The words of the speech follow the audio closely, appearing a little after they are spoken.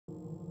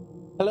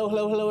Hello,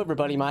 hello, hello,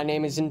 everybody. My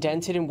name is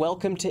Indented, and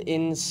welcome to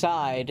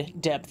Inside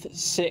Depth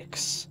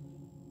 6.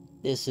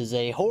 This is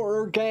a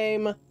horror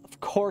game. Of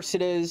course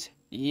it is.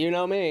 You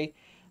know me.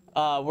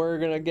 We're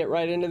gonna get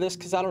right into this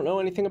because I don't know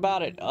anything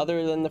about it,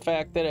 other than the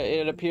fact that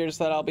it appears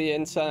that I'll be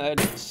inside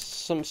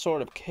some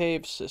sort of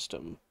cave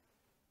system.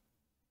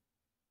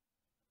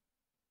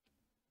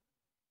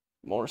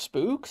 More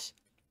spooks?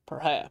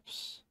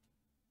 Perhaps.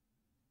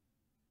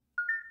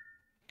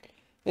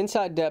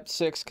 Inside Depth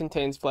 6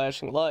 contains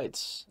flashing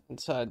lights.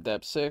 Inside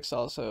Depth 6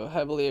 also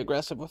heavily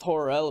aggressive with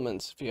horror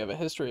elements. If you have a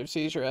history of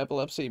seizure,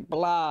 epilepsy,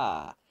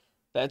 blah.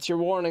 That's your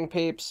warning,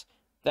 peeps.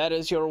 That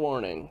is your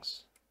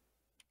warnings.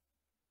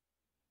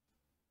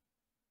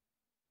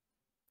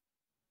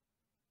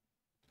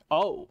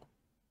 Oh.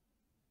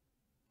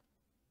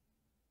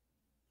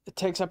 It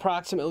takes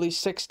approximately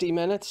 60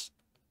 minutes.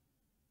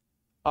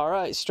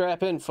 Alright,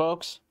 strap in,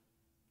 folks.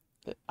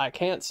 I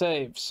can't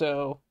save,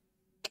 so...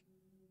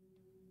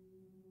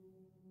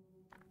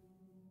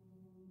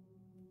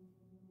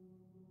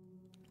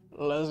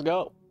 let's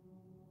go.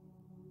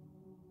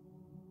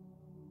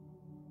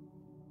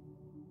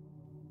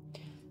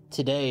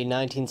 Today,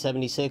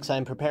 1976,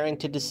 I'm preparing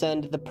to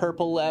descend the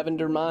purple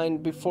lavender mine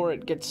before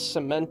it gets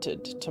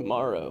cemented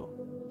tomorrow.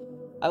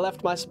 I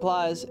left my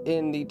supplies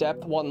in the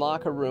Depth 1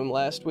 locker room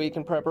last week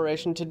in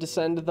preparation to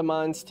descend the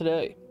mines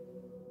today.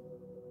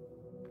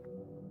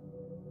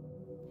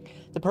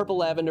 The purple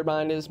lavender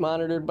mine is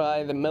monitored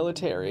by the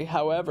military,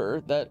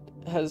 however, that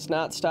has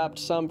not stopped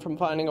some from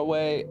finding a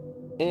way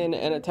in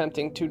and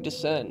attempting to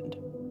descend.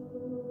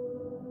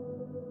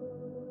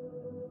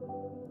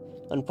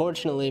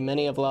 Unfortunately,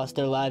 many have lost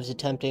their lives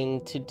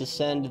attempting to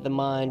descend the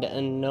mine,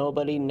 and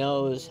nobody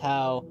knows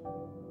how.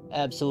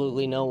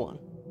 Absolutely no one.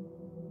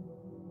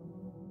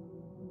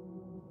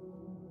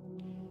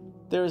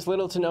 There is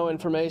little to no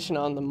information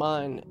on the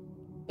mine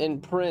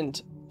in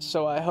print,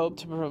 so I hope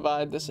to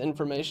provide this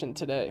information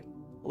today.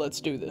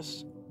 Let's do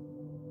this.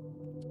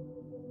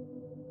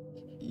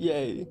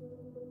 Yay.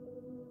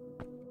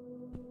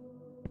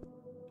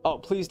 Oh,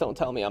 please don't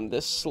tell me I'm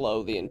this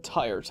slow the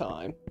entire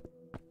time.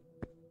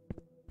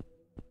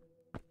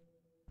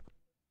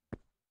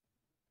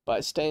 By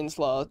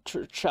Stanislaw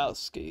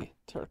Tarkovsky.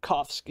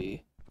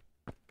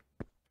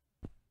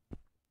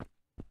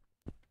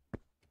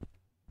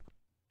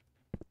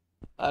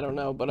 I don't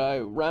know, but I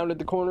rounded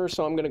the corner,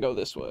 so I'm gonna go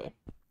this way.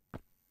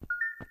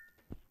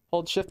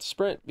 Hold shift to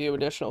sprint. View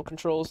additional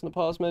controls in the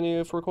pause menu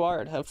if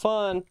required. Have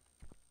fun!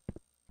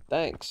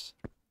 Thanks.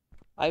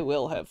 I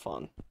will have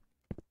fun.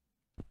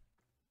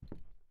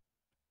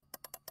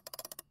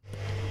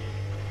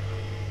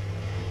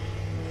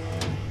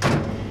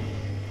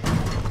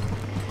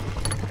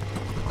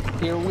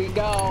 Here we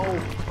go.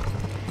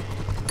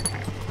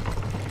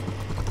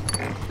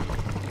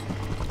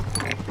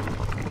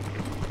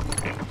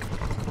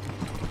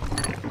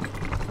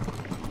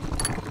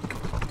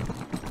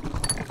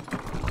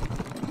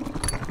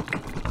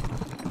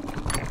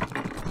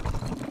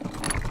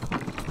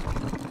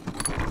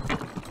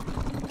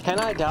 Can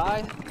I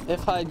die?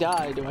 If I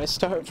die, do I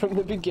start from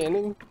the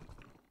beginning?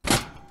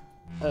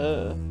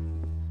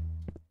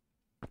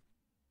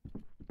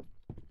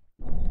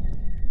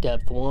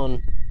 Depth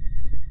 1.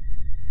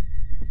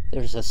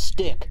 There's a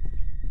stick.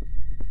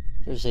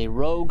 There's a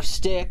rogue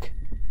stick.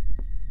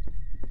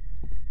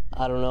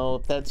 I don't know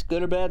if that's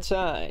good or bad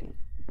sign.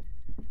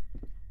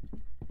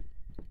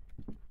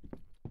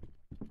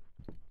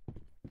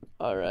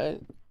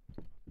 Alright.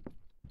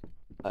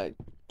 I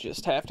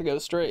just have to go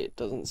straight.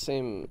 Doesn't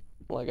seem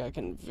like I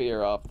can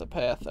veer off the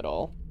path at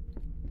all.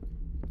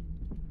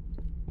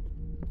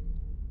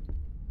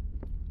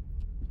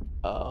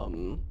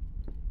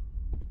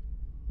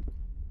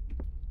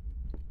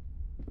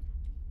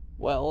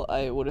 Well,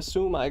 I would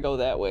assume I go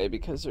that way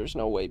because there's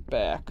no way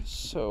back,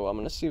 so I'm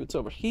gonna see what's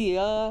over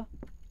here.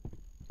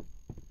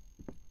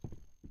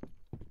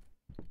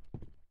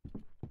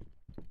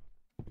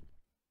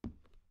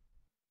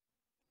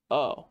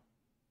 Oh.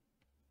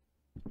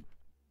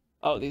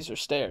 Oh, these are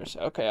stairs.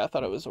 Okay, I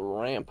thought it was a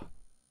ramp.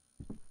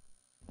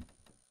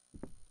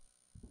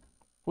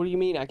 What do you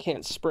mean I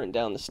can't sprint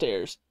down the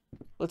stairs?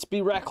 Let's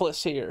be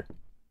reckless here.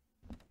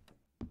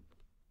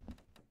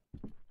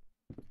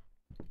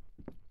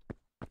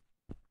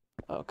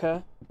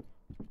 Okay.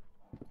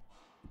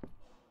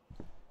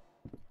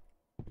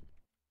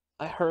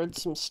 I heard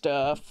some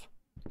stuff.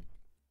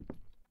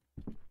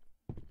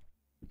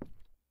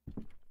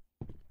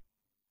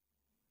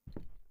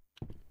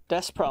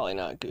 That's probably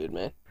not good,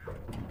 man.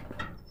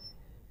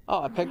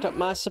 Oh, I picked up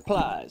my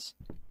supplies.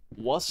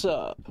 What's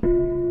up?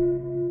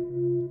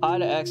 I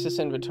to access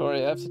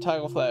inventory, F to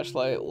toggle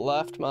flashlight,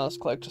 left mouse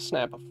click to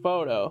snap a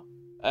photo,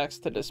 X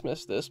to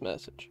dismiss this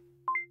message.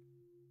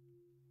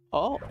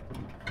 Oh.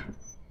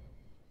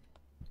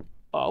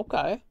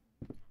 Okay.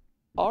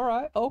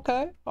 Alright,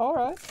 okay,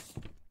 alright.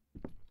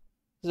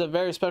 This is a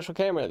very special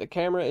camera. The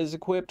camera is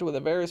equipped with a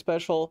very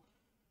special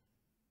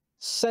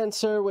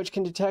sensor which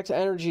can detect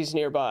energies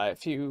nearby.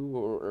 If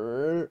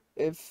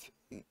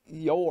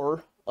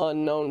your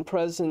Unknown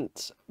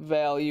presence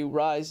value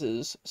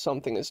rises.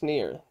 Something is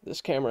near.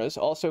 This camera is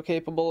also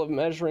capable of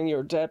measuring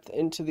your depth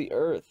into the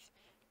earth.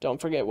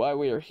 Don't forget why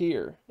we are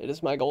here. It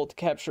is my goal to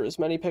capture as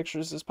many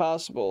pictures as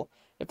possible.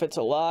 If it's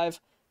alive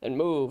and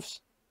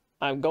moves,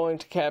 I'm going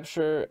to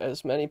capture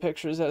as many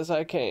pictures as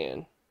I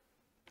can.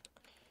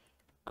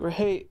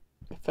 Great.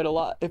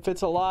 If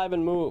it's alive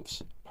and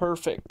moves.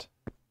 Perfect.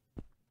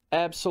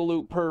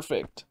 Absolute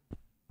perfect.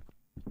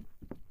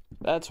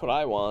 That's what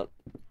I want.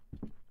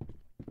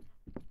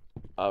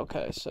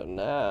 Okay, so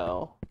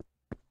now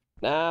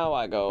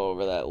I go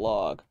over that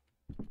log.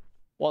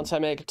 Once I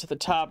make it to the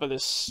top of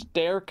this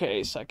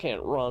staircase I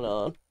can't run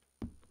on.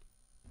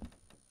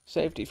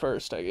 Safety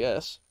first, I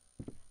guess.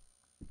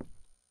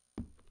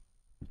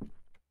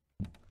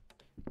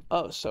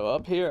 Oh, so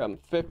up here I'm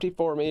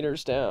 54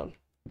 meters down.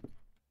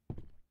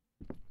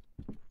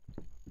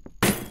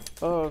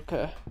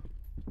 Okay.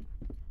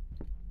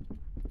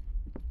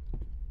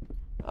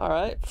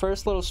 Alright,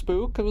 first little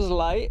spook. It was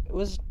light. It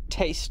was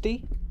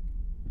tasty.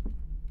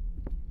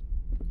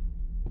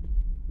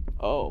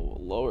 Oh,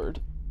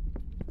 Lord.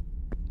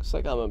 Looks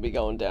like I'm gonna be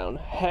going down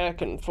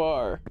heckin'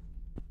 far.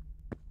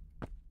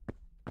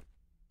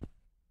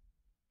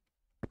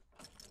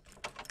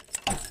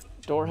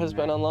 Door has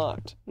been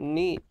unlocked.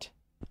 Neat.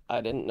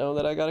 I didn't know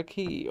that I got a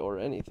key or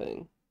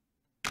anything.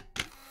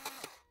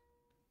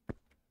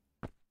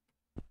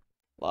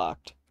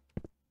 Locked.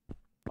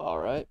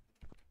 Alright.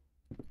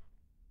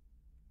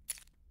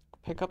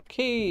 Pick up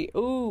key.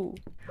 Ooh.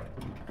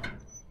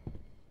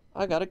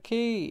 I got a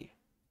key.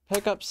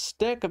 Pick up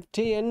stick of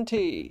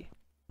TNT.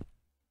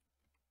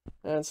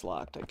 That's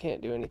locked. I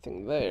can't do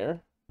anything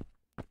there.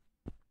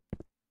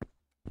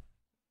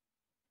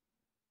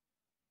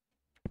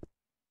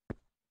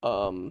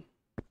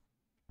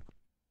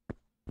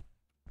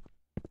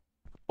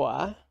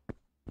 Why?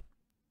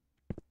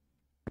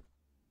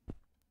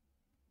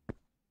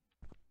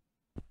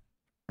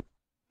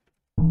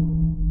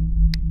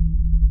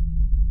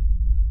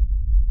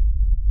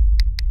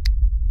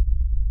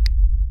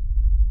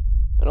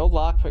 An old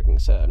lock-picking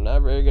set. I'm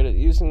not very good at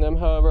using them,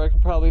 however, I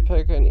could probably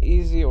pick an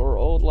easy or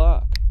old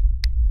lock.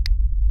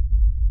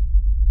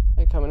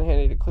 They come in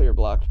handy to clear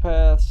blocked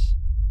paths.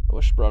 I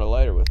wish I brought a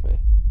lighter with me.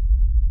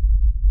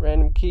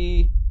 Random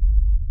key.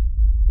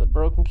 The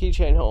broken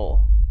keychain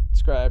hole.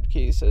 Inscribed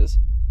key says,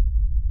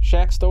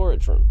 shack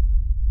storage room.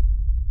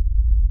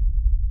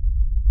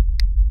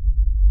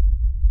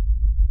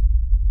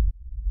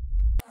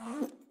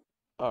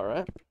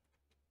 Alright.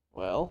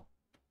 Well,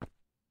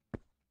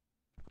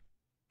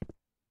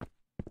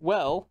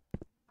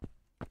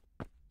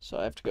 so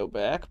I have to go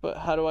back, but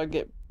how do I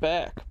get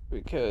back?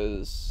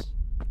 Because...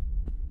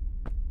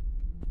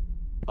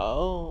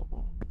 Oh.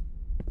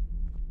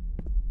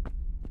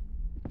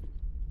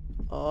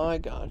 I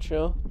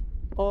gotcha.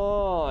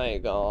 I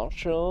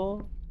gotcha.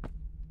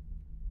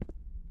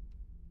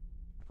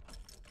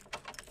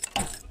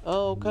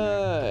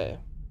 Okay.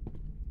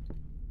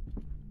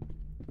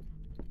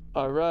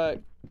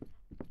 Alright.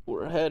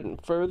 We're heading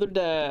further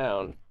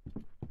down.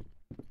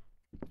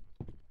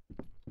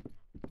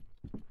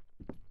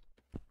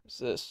 What's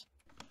this?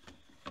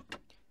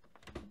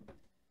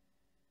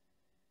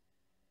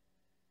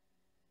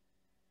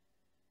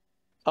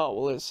 Oh,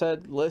 well, it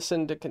said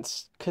listen to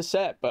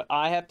cassette, but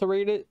I have to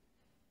read it.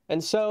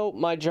 And so,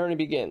 my journey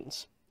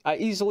begins. I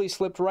easily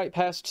slipped right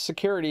past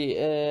security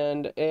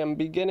and am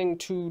beginning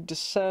to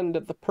descend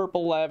the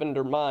Purple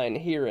Lavender Mine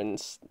here in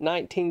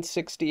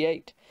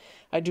 1968.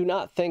 I do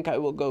not think I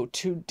will go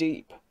too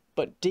deep,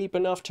 but deep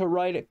enough to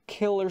write a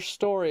killer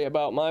story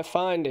about my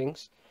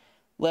findings.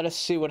 Let us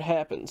see what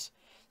happens.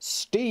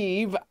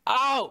 Steve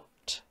out!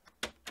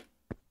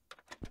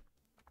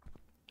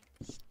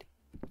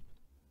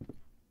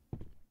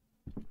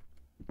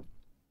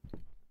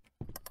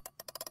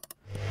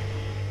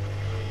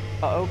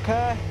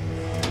 Okay.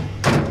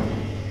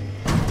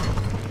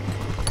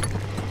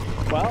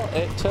 Well,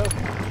 it took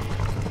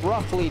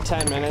roughly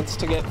 10 minutes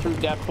to get through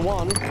depth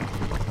 1.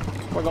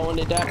 We're going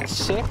to depth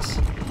 6.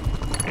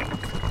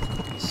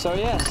 So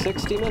yeah,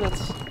 60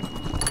 minutes.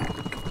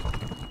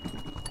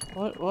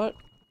 What?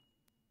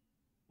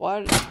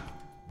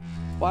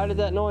 Why did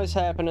that noise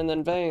happen and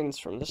then veins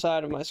from the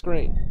side of my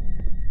screen?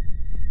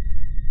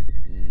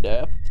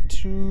 Depth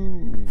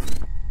 2.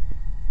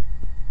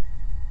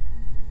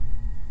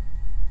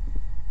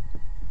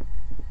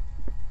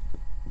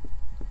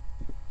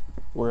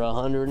 We're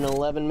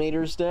 111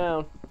 meters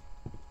down.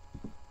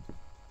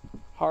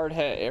 Hard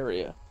hat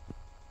area.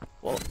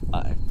 Well,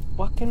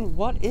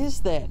 what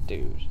is that,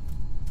 dude?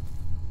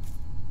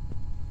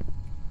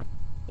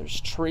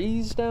 There's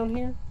trees down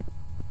here?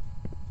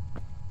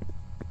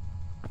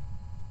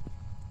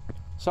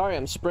 Sorry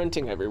I'm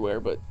sprinting everywhere,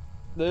 but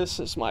this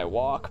is my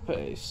walk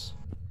pace.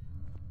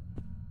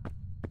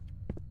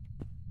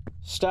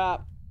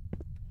 Stop.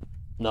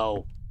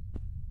 No.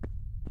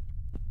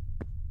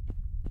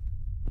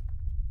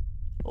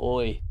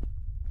 Oi.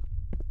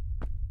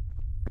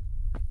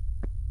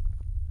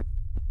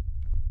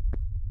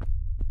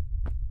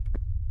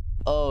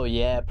 Oh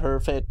yeah,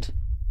 perfect.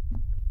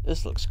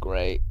 This looks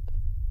great.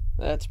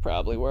 That's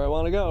probably where I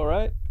want to go,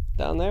 right?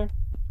 Down there?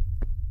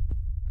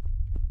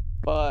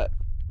 But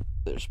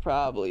there's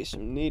probably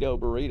some neato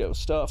burrito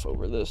stuff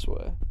over this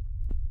way.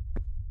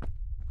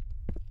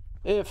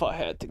 If I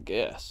had to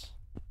guess.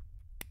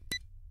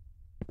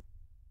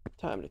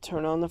 Time to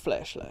turn on the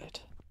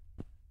flashlight.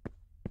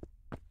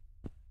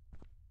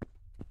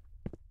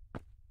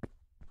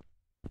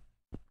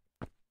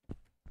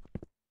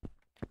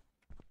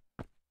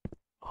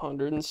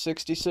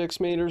 $166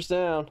 meters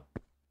down.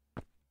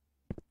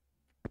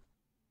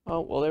 Oh,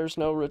 well, there's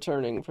no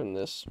returning from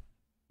this.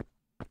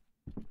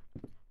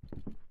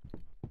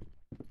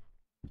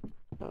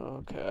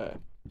 Okay.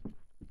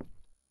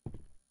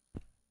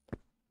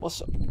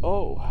 What's up?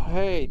 Oh,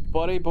 hey,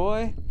 buddy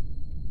boy.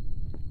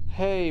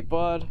 Hey,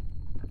 bud.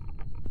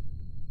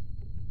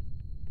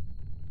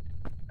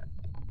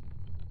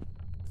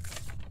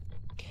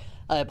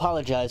 I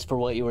apologize for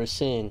what you were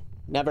seeing.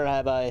 Never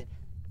have I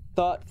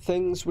thought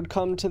things would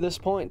come to this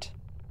point.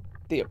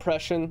 The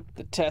oppression,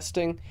 the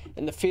testing,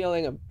 and the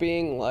feeling of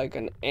being like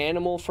an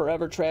animal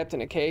forever trapped in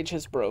a cage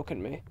has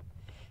broken me.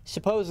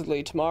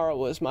 Supposedly, tomorrow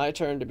was my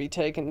turn to be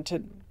taken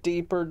to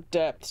deeper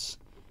depths,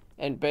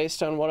 and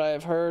based on what I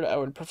have heard, I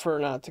would prefer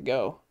not to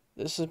go.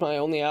 This is my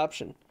only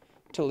option,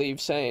 to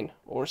leave sane,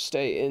 or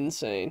stay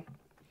insane.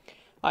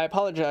 I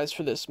apologize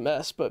for this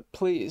mess, but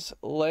please,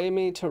 lay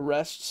me to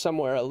rest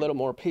somewhere a little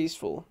more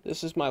peaceful.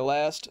 This is my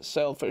last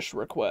selfish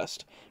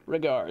request.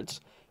 Regards,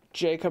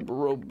 Jacob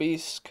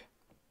Robisk,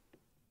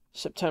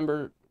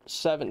 September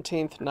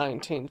 17th,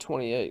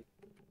 1928.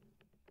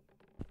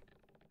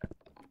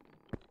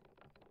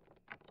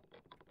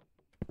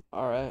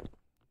 Alright.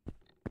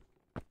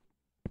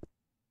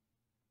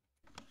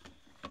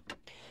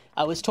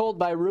 I was told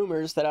by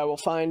rumors that I will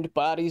find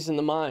bodies in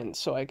the mine,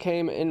 so I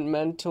came in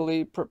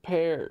mentally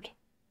prepared.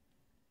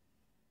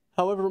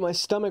 However, my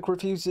stomach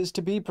refuses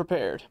to be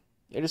prepared.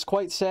 It is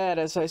quite sad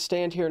as I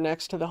stand here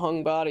next to the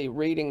hung body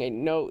reading a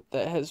note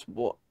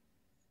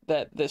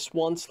that this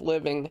once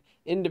living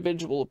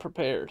individual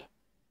prepared.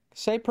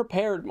 Say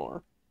prepared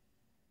more.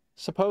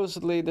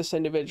 Supposedly, this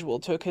individual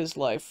took his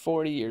life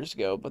 40 years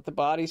ago, but the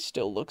body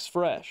still looks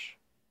fresh.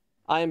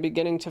 I am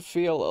beginning to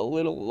feel a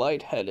little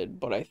lightheaded,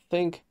 but I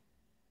think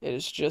it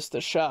is just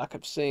the shock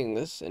of seeing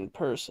this in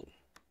person.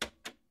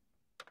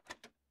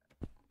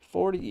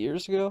 40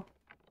 years ago?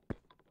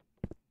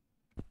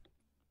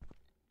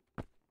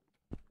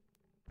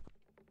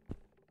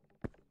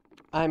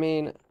 I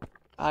mean,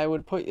 I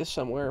would put you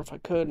somewhere if I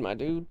could, my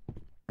dude.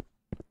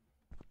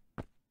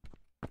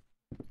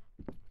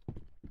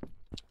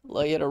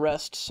 Lay you to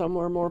rest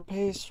somewhere more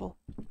peaceful.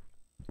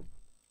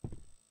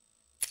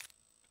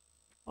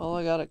 Well,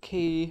 I got a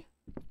key.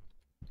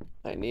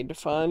 I need to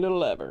find a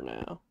lever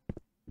now.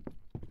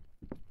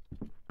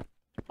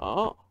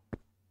 Oh.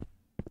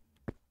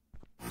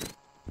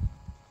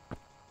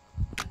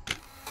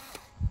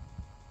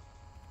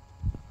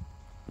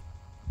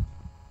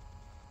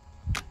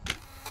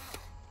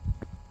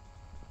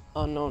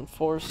 Unknown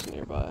force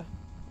nearby.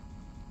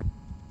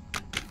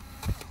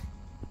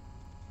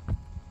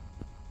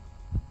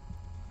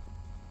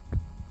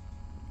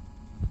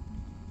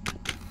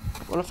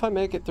 What if I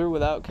make it through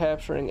without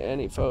capturing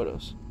any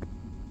photos?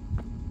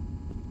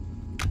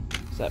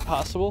 Is that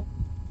possible?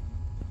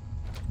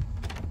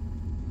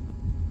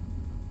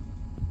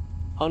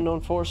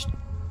 Unknown force.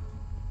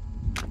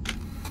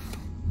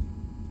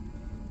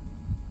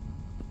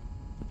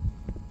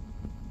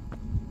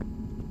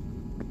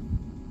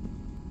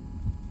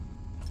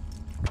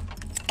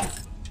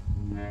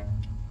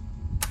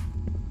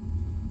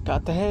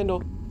 Got the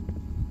handle.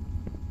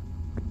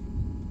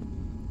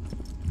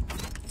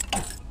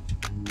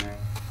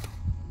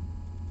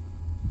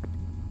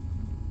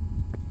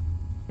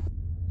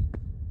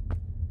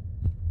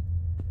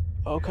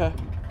 Okay.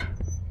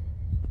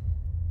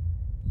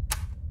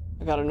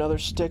 I got another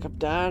stick of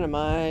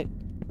dynamite.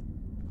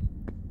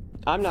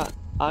 I'm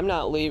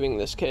not leaving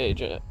this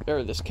cage,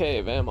 or this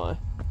cave, am I?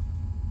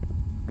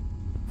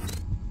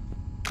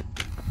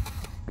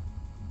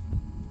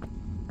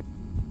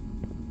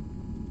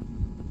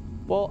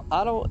 Well,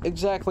 I don't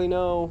exactly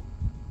know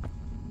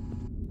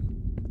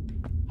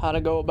how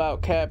to go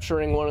about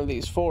capturing one of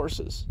these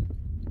forces.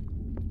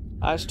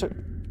 I just took...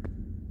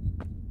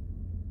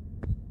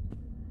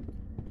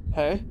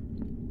 Hey?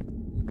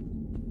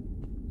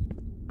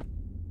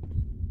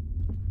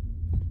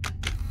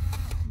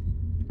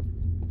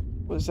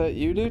 Was that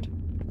you, dude?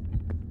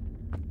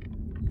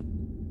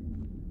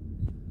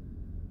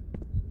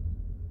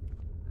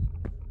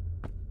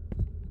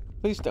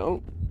 Please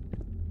don't.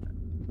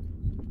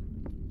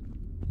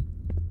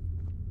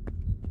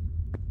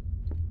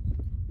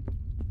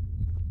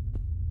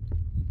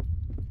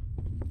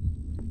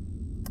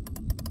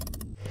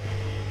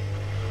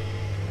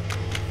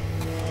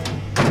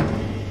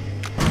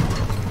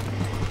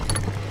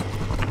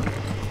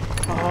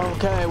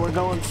 Okay, we're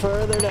going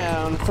further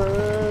down,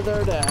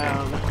 further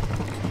down.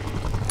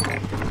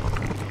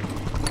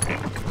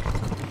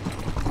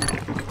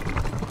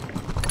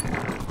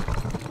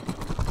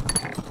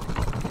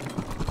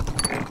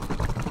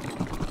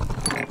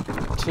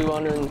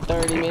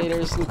 230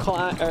 meters and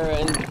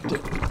climbing.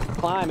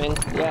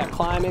 Yeah,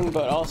 climbing,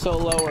 but also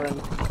lowering,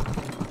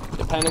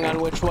 depending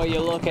on which way you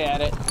look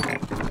at it.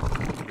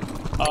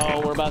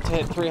 Oh, we're about to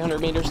hit 300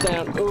 meters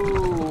down.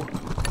 Ooh,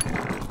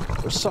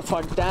 we're so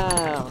far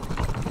down.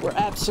 We're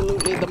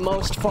absolutely the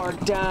most far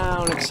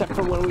down, except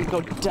for when we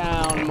go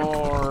down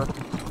more.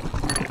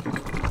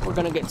 We're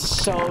gonna get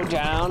so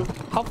down.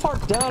 How far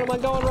down am I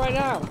going right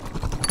now?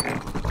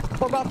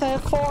 We're about to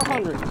hit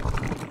 400.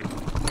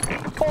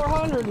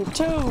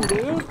 402,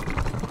 dude.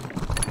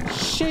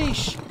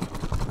 Sheesh.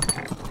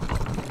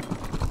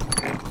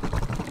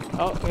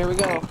 Oh, here we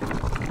go.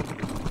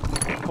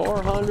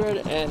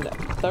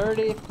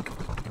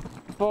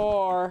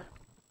 434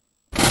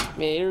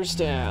 meters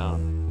down.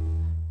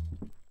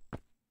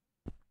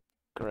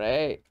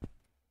 Great.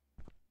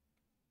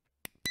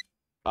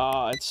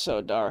 Oh, it's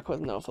so dark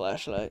with no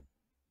flashlight.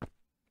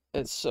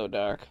 It's so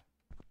dark.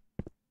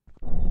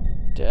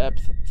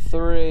 Depth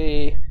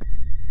 3.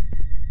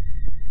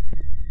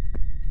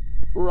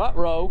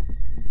 Ruh-roh.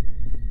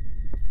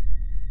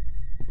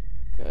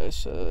 Okay,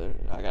 so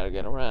I gotta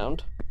get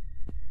around.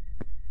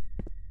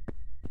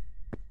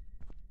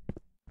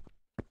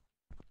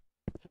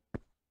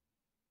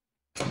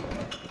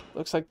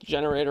 Looks like the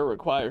generator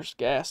requires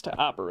gas to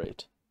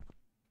operate.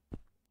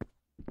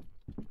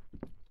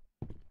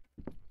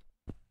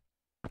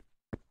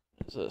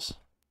 What is this?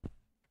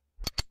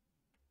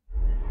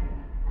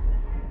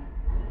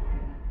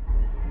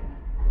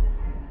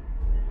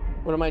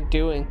 What am I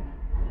doing?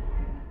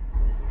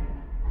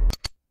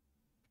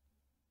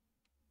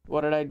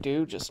 What did I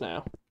do just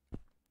now?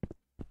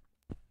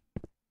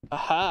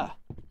 Aha!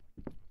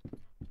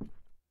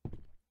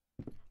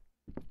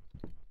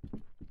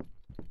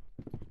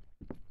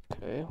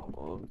 Okay,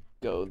 we'll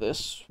go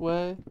this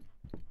way,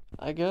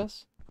 I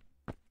guess.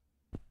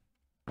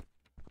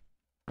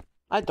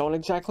 I don't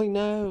exactly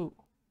know.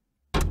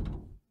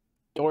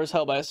 Door is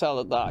held by a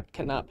solid lock.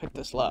 Cannot pick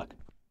this lock.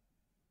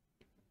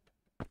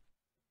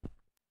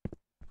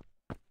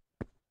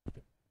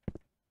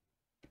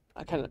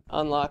 I can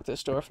unlock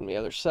this door from the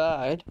other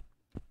side.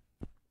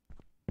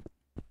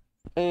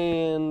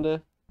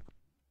 And...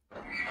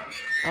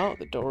 oh,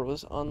 the door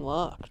was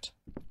unlocked.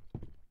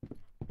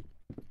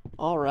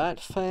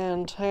 Alright,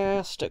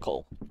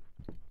 fantastical.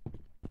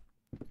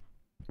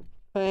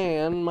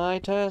 Fan my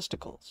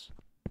testicles.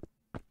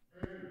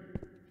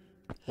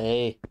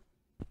 Hey.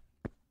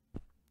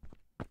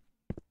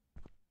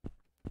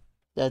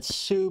 That's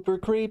super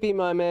creepy,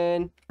 my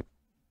man.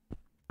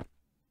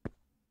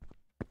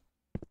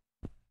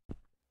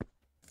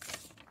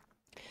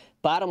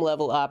 Bottom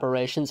level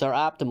operations are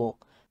optimal.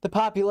 The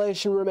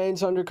population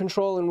remains under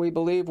control and we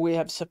believe we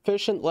have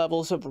sufficient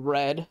levels of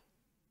red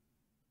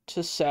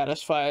to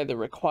satisfy the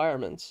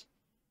requirements.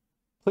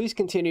 Please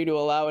continue to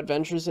allow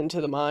adventures into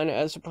the mine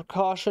as a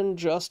precaution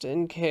just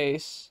in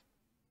case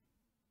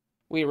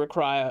we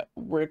require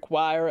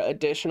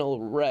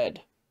additional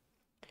red.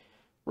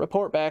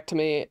 Report back to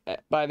me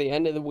by the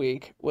end of the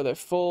week with a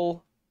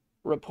full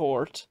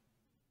report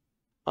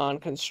on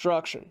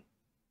construction.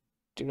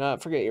 Do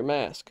not forget your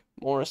mask.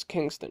 Morris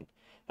Kingston.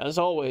 As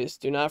always,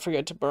 do not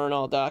forget to burn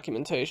all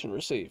documentation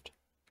received.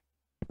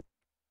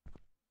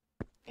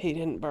 He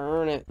didn't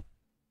burn it.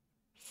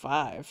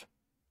 5.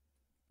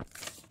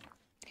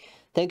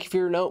 Thank you for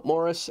your note,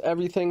 Morris.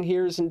 Everything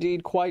here is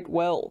indeed quite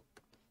well.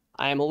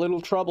 I am a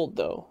little troubled,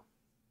 though.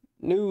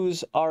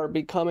 News are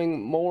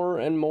becoming more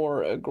and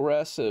more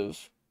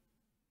aggressive,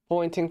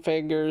 pointing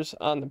fingers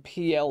on the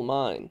PL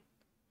mine.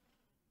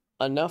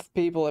 Enough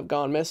people have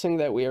gone missing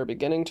that we are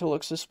beginning to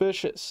look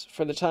suspicious.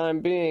 For the time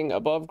being,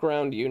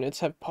 above-ground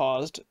units have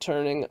paused,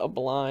 turning a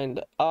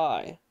blind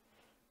eye,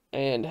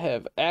 and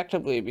have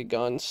actively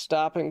begun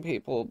stopping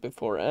people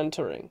before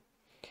entering.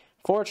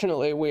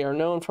 Fortunately, we are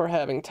known for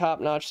having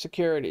top-notch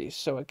security,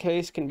 so a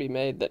case can be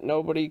made that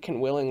nobody can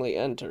willingly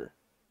enter.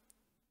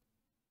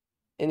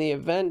 In the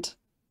event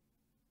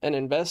an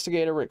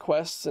investigator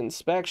requests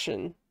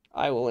inspection,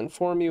 I will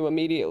inform you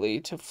immediately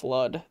to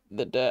flood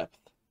the depth.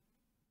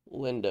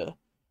 Linda.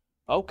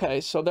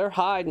 Okay, so they're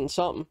hiding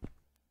something.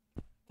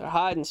 They're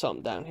hiding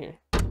something down here.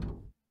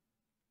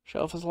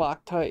 Shelf is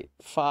locked tight.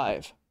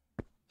 5.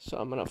 So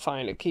I'm gonna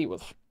find a key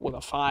with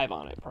a 5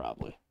 on it,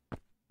 probably.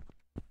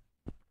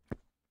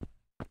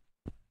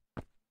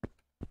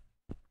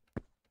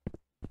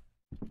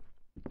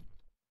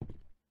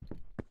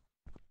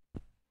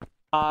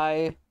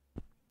 I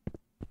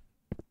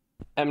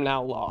am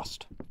now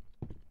lost.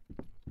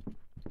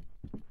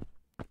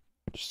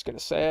 Just gonna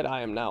say it,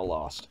 I am now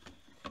lost.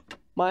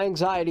 My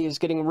anxiety is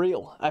getting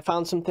real. I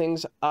found some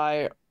things,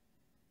 I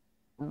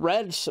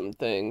read some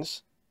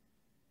things,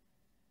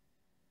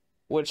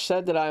 which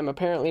said that I am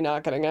apparently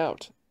not getting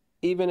out.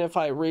 Even if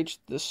I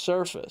reached the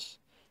surface,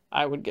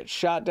 I would get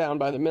shot down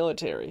by the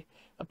military.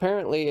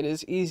 Apparently it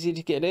is easy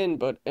to get in,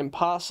 but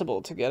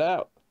impossible to get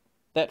out.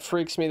 That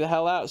freaks me the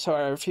hell out, so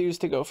I refuse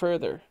to go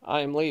further. I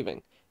am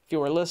leaving. If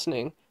you are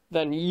listening,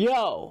 then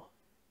yo!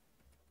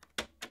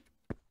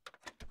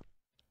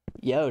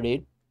 Yo,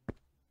 dude.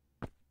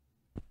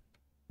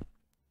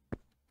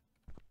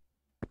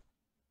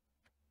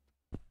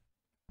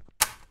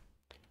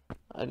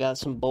 I got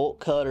some bolt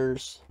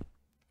cutters.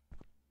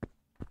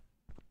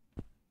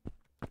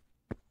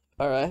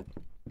 Alright.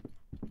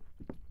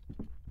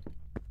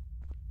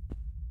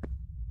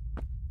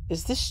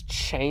 Is this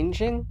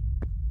changing?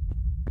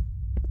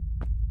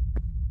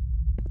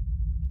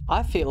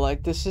 I feel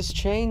like this is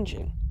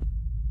changing.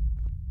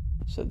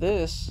 So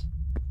this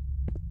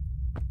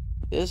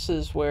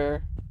is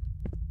where,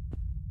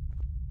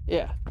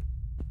 yeah,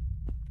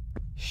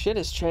 shit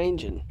is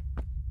changing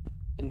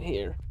in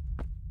here.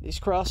 These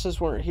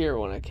crosses weren't here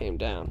when I came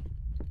down.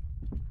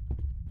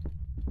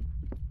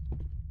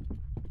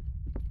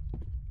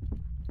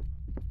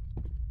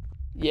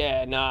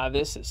 Yeah, nah,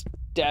 this is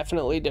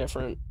definitely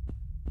different.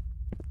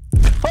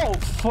 Oh,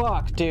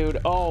 fuck, dude.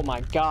 Oh,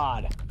 my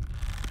God.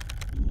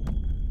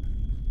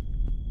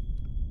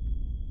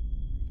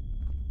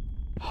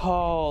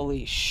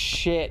 Holy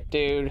shit,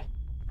 dude.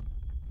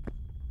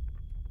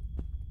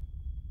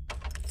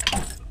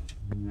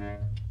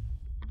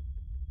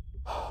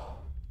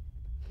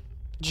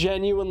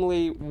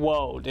 Genuinely,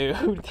 whoa,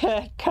 dude.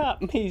 That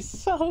got me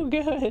so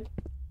good.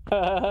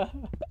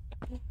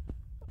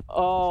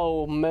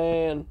 Oh,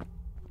 man.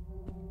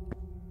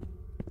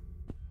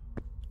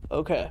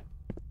 Okay.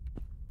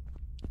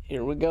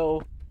 Here we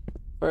go.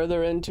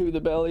 Further into the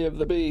belly of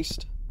the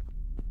beast.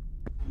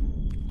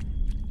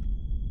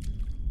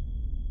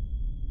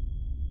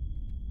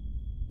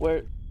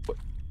 Where?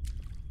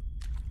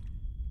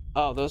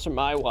 Oh, those are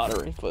my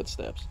watery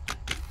footsteps.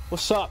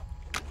 What's up?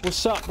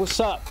 What's up? What's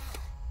up?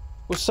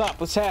 What's up?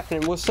 What's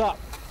happening? What's up?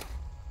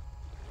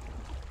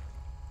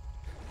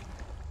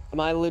 Am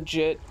I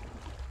legit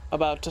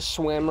about to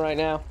swim right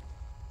now?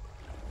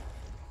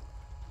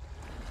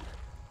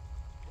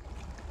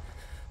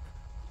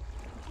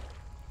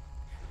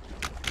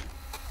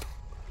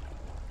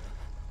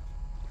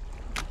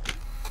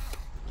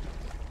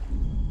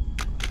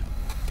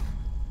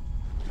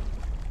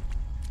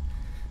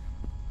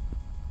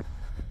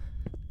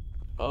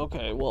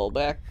 Okay, well,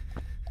 back.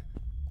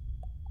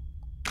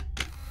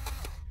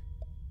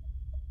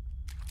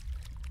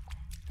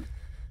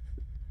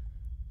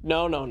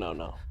 No, no, no,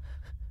 no.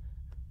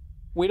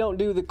 We don't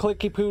do the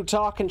clicky poo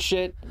talking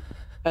shit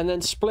and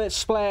then split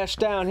splash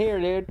down here,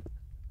 dude.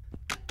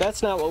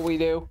 That's not what we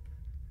do.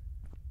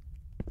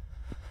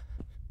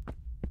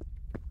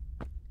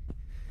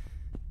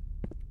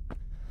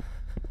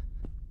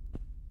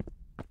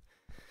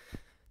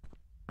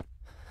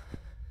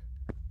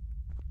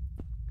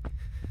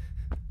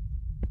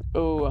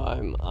 Oh,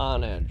 I'm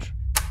on edge.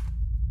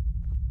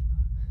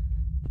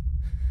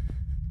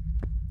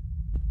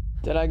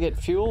 Did I get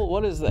fuel?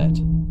 What is that?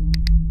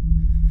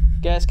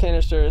 Gas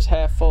canister is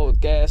half full with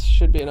gas.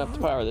 Should be enough to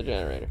power the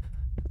generator.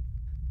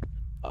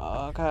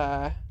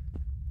 Okay.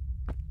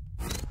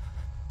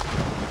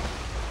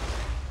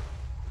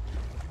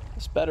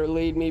 This better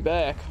lead me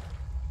back.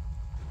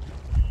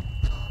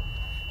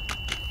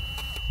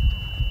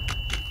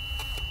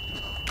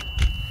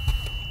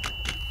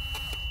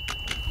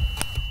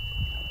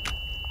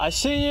 I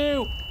see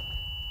you!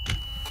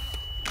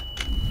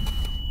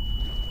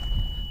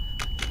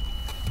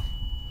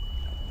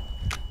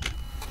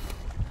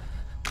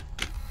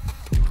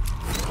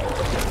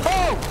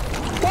 Oh!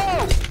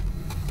 Whoa!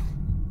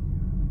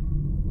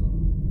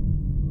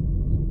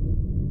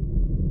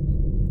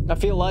 I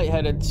feel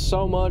lightheaded,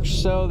 so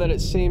much so that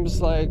it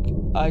seems like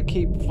I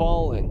keep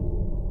falling.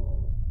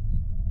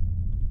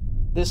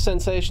 This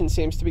sensation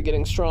seems to be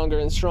getting stronger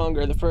and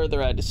stronger the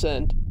further I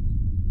descend.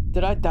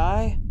 Did I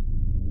die?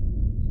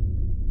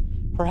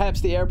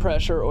 Perhaps the air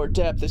pressure or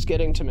depth is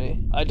getting to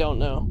me. I don't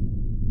know.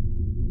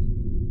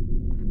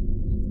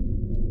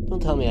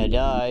 Don't tell me I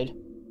died.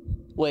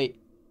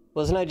 Wait,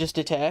 wasn't I just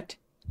attacked?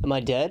 Am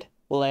I dead?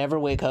 Will I ever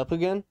wake up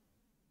again?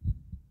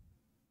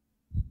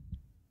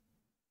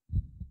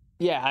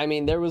 Yeah, I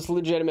mean, there was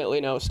legitimately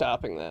no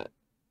stopping that.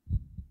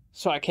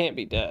 So I can't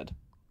be dead.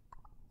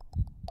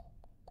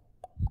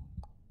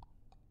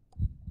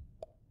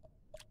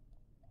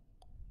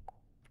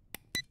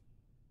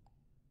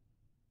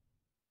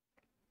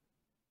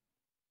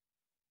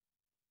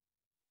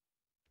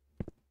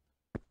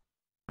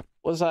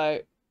 Was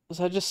I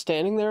just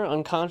standing there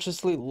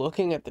unconsciously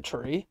looking at the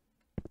tree?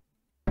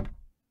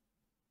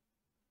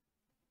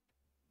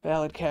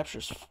 Valid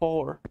captures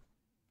 4.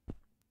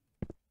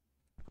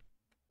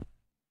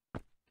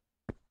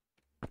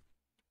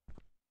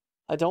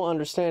 I don't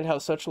understand how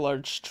such a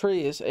large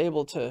tree is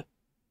able to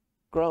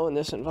grow in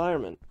this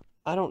environment.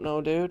 I don't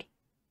know, dude.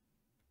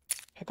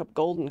 Pick up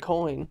golden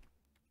coin.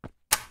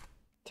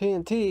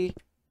 TNT.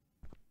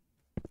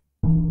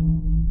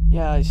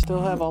 Yeah, I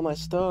still have all my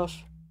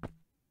stuff.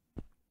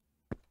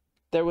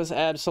 There was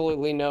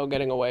absolutely no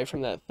getting away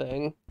from that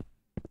thing.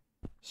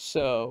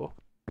 So...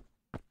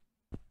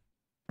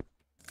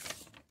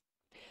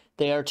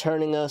 they are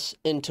turning us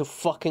into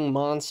fucking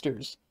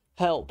monsters.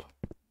 Help.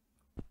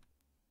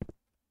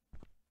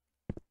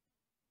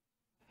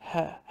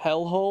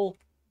 Hellhole?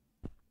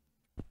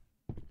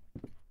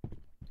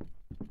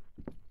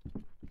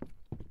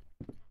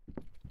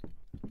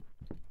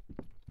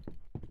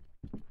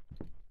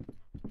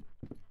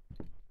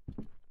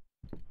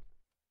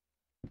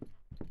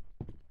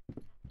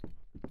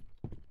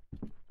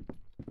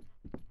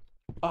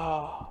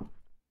 Oh.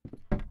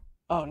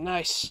 Oh,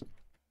 nice.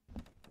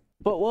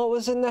 But what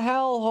was in the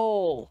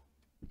hellhole?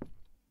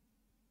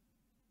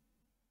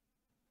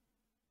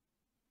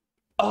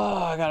 Oh,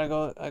 I gotta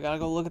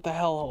go look at the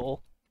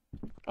hellhole.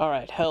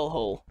 Alright,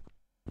 hellhole.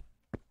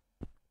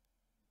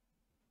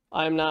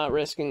 I'm not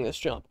risking this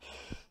jump.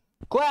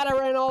 Glad I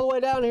ran all the way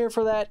down here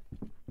for that.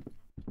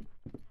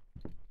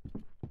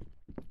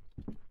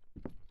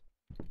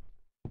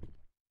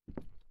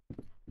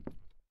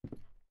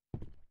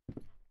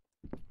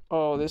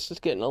 Oh, this is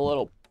getting a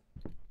little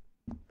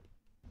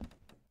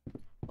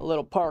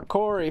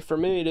parkour-y for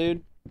me,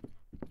 dude.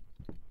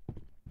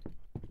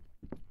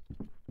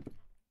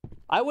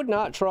 I would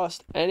not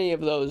trust any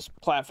of those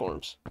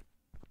platforms.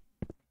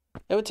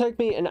 It would take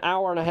me an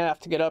hour and a half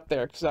to get up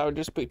there because I would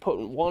just be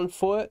putting one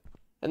foot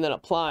and then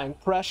applying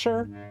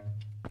pressure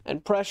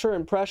and pressure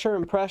and pressure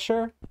and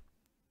pressure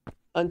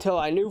until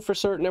I knew for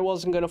certain it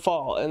wasn't going to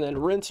fall, and then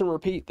rinse and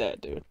repeat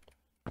that, dude.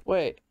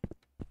 Wait.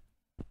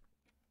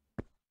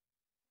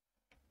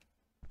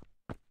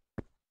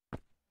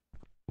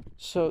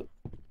 So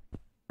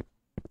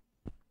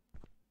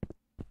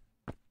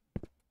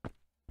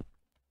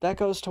that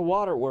goes to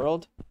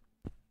Waterworld.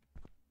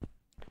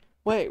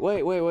 Wait.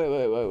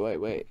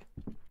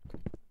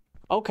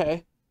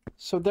 Okay.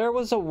 So there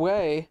was a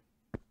way.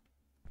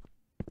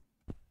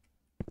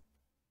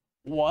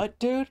 What,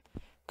 dude?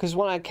 Because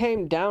when I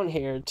came down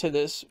here to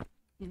this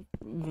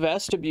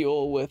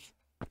vestibule with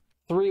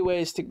 3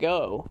 ways to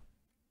go,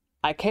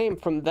 I came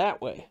from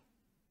that way.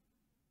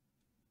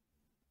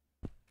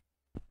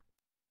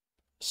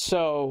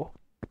 So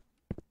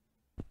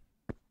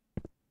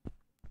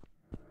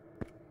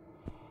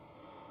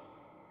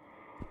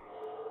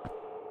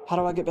how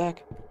do I get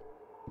back?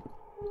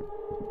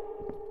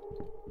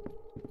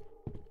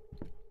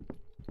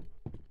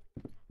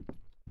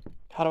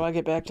 How do I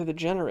get back to the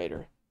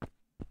generator?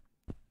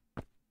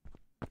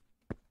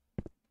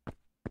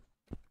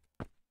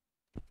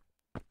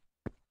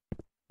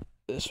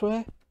 This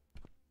way?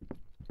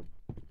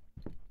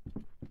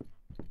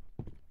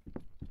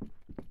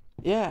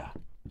 Yeah.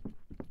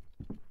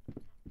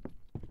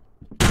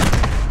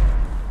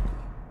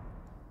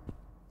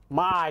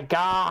 My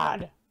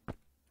God!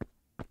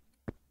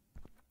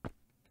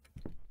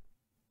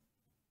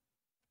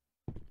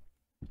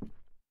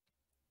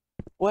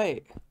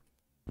 Wait.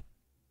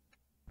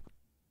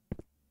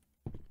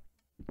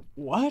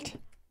 What?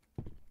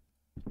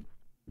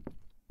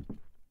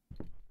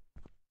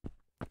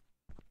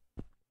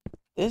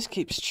 This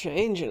keeps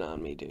changing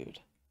on me, dude.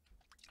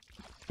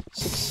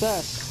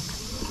 Success.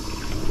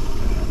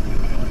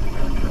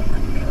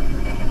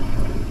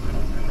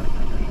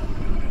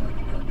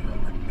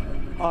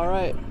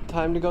 Alright,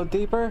 time to go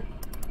deeper.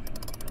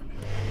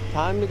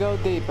 Time to go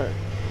deeper.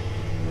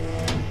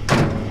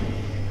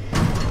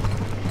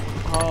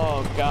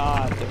 Oh,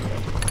 God.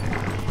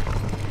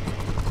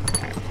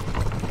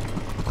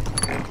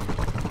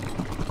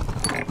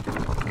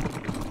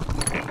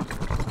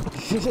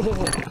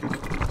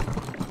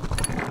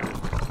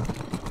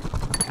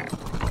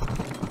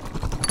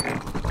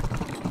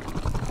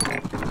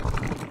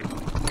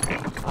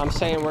 I'm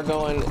saying we're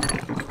going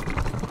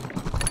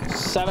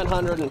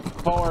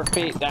 704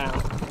 feet down.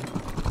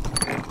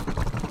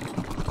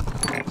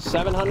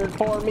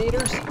 704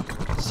 meters?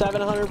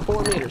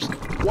 704 meters.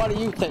 What do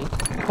you think?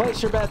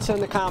 Place your bets in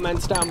the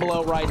comments down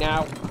below right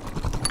now.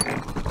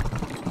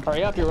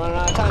 Hurry up, you're running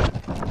out of time.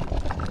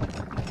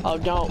 Oh,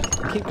 don't.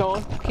 Keep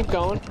going. Keep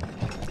going.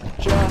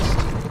 Just.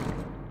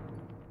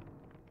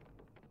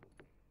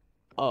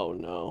 Oh,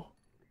 no.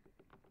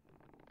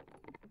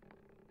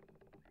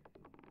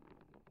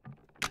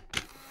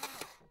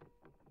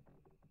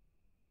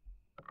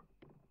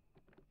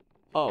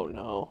 Oh,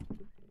 no.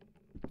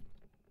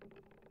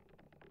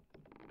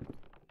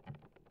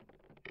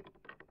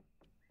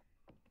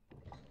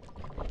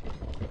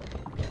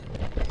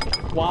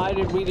 Why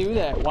did we do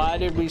that? Why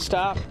did we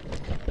stop?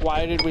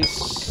 Why did we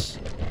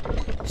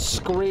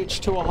screech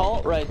to a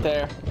halt right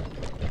there?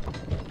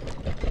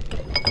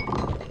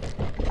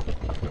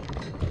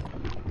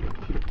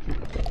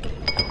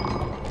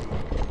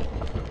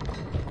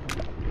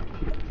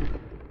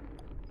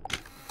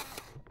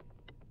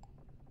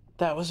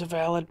 That was a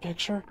valid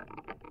picture.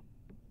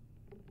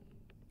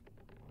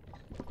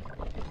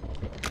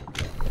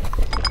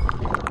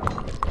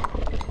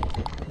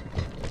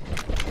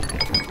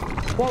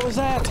 What was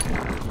that?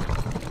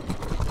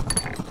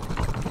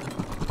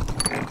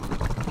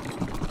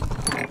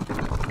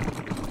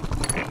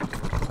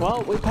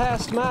 Well, we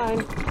passed mine.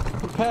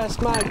 We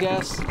passed my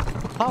guess.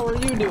 How are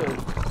you doing?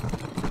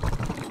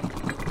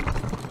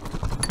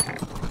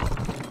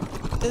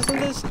 Isn't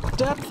this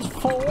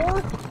depth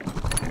 4?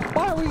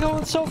 Why are we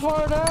going so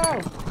far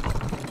down?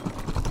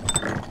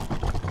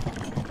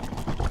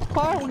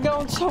 Why are we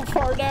going so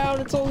far down?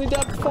 It's only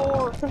depth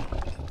 4.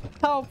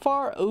 How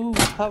far? Ooh,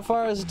 how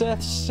far is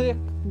depth 6?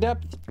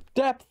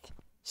 Depth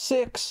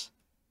 6.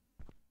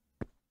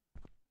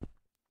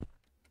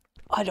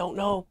 I don't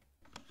know.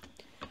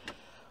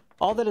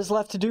 All that is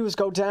left to do is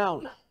go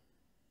down.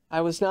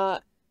 I was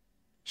not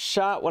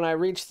shot when I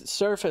reached the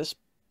surface,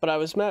 but I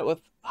was met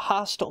with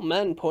hostile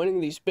men pointing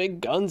these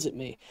big guns at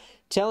me,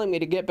 telling me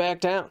to get back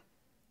down.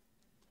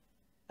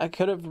 I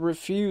could have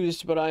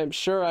refused, but I am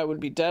sure I would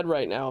be dead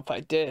right now if I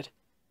did.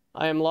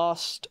 I am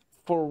lost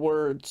for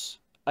words.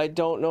 I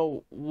don't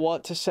know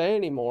what to say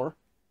anymore.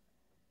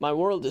 My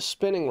world is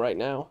spinning right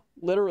now,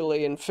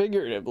 literally and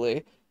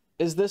figuratively.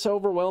 Is this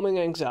overwhelming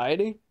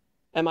anxiety?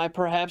 Am I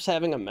perhaps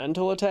having a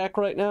mental attack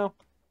right now?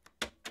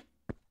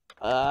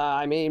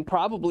 I mean,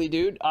 probably,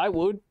 dude. I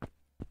would.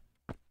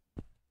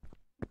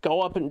 Go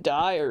up and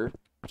die or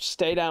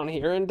stay down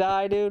here and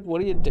die, dude?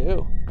 What do you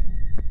do?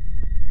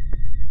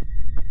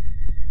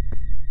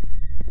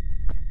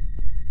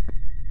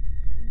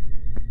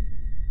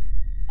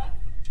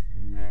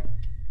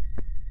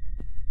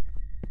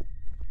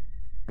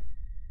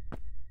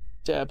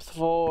 Depth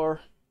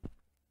 4.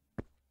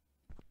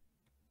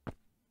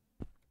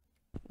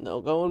 No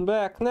going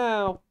back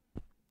now.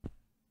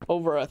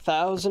 Over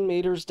 1,000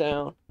 meters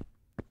down.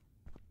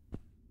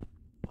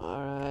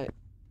 Alright.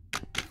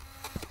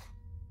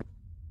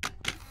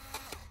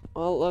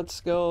 Well,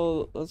 let's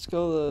go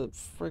the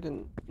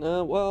friggin'...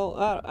 well,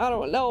 I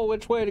don't know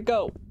which way to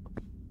go.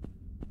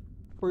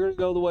 We're gonna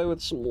go the way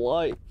with some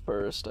light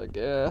first, I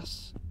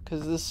guess.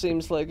 Because this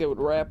seems like it would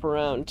wrap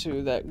around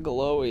to that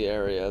glowy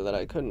area that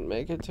I couldn't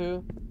make it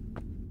to.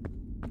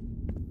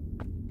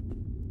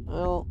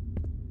 Well...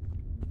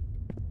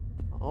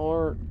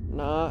 or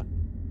not.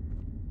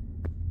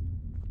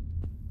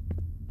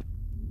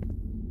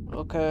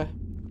 Okay.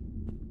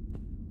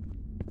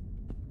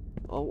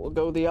 Well, we'll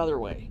go the other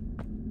way.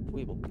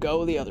 We will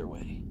go the other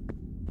way.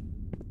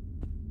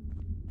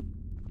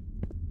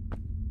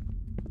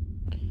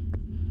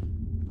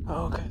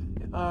 Okay.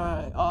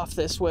 Alright, off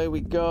this way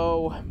we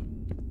go.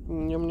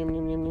 Yum, yum, yum,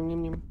 yum, yum,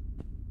 yum, yum.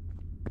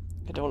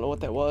 I don't know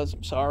what that was.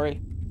 I'm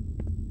sorry.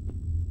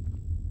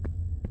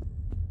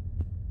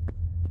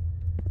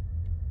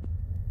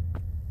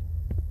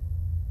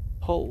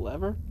 Pull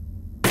lever?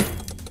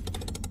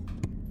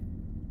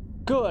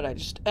 Good, I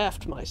just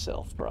effed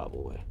myself,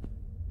 probably.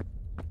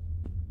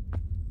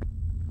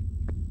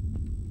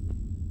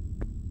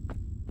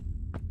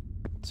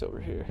 What's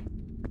over here?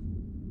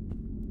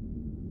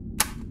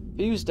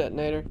 Fuse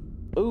detonator.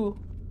 Ooh.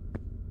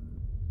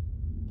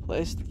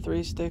 Place the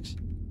 3 sticks.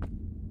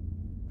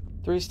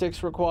 3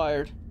 sticks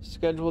required.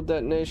 Scheduled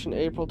detonation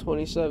April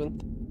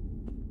 27th.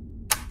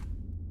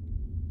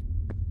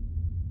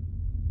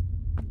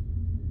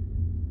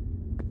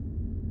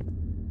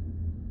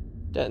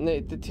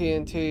 Detonate the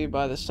TNT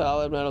by the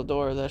solid metal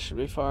door. That should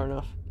be far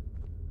enough.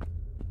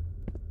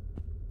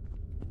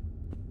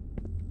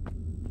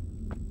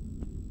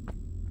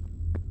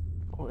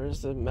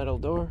 Where's the metal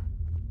door?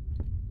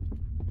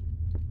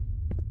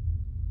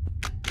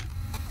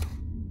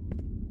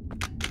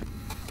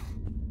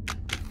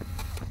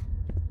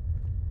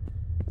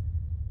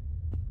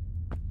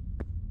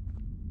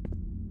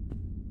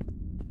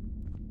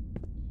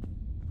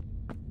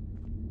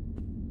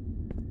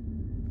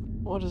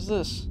 What is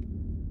this?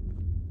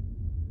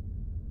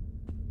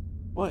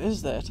 What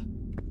is that?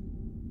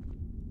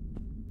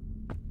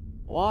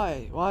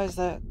 Why? Why is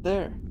that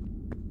there?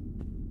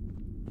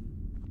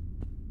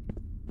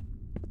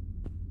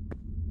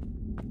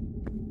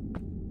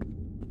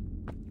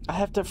 I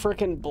have to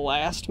frickin'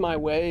 blast my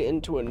way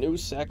into a new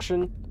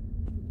section?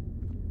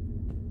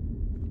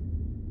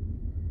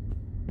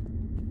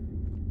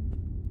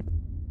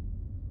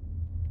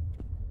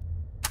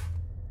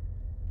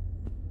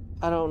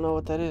 I don't know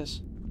what that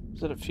is.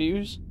 Is it a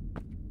fuse?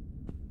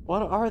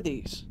 What are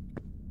these?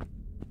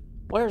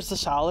 Where's the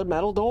solid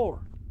metal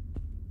door?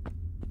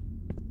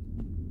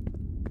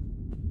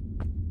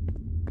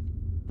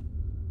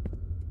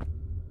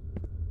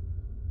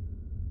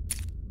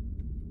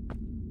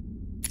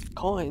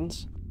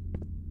 Coins?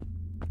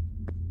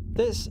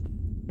 This...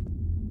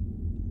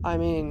 I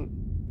mean...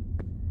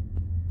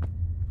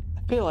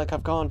 I feel like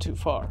I've gone too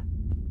far.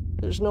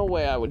 There's no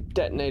way I would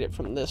detonate it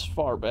from this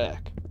far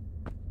back.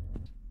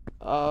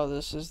 Oh,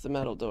 this is the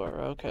metal door.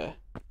 Okay.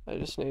 I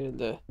just needed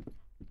to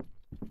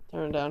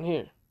turn down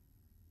here.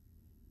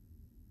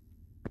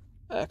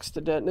 X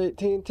to detonate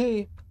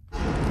TNT.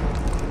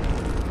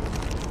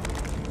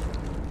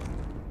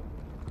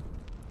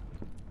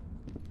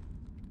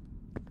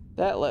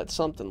 That let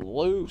something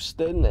loose,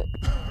 didn't it?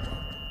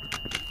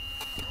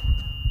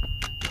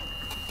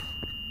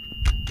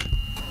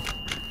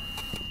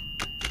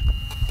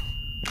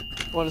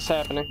 What is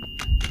happening?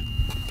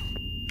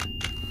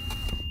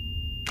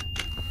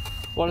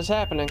 What is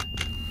happening?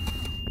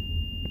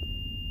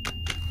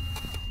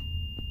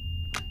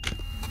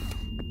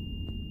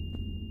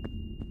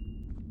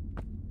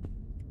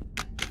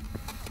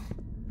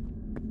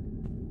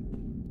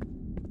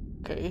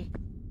 Okay.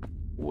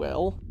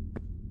 Well.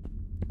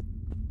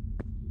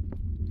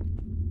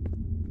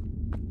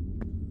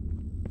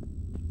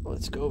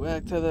 Let's go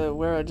back to the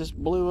where I just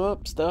blew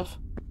up stuff.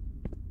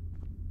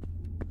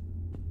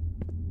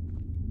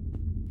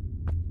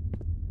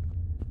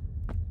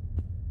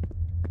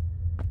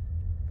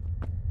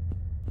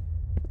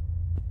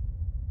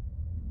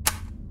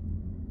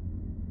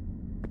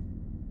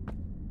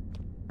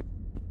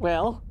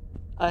 Well,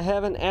 I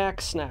have an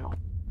axe now.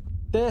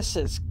 This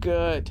is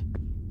good.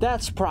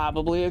 That's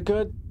probably a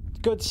good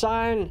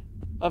sign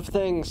of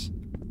things.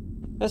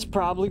 That's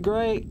probably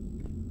great.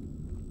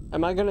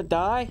 Am I gonna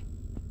die?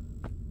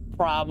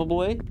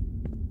 Probably.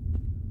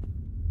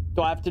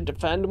 Do I have to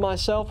defend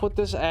myself with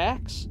this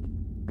axe?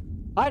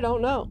 I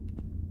don't know.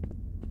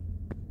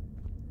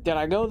 Did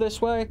I go this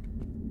way?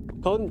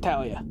 Couldn't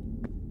tell you.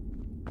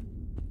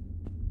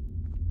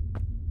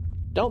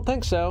 Don't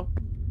think so,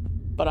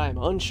 but I'm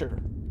unsure.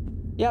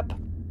 Yep,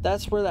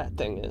 that's where that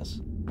thing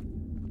is.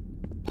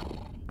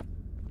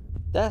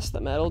 That's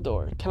the metal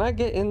door. Can I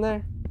get in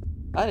there?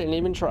 I didn't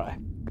even try.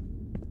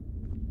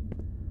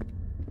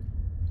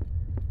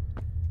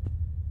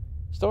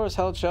 This door is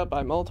held shut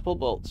by multiple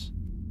bolts.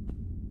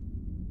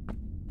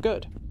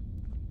 Good.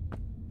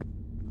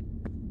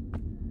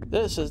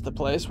 This is the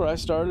place where I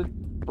started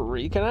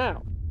freaking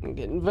out and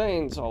getting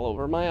veins all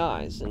over my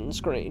eyes and the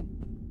screen.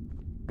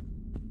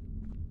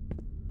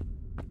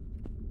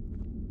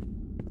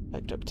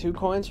 Picked up 2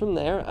 coins from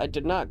there. I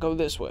did not go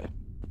this way.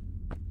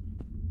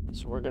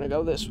 So we're gonna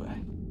go this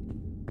way.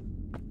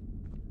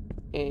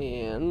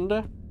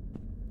 And...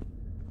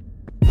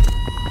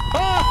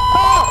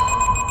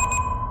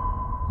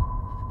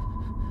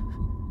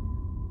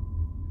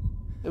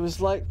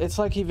 It's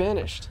like he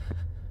vanished.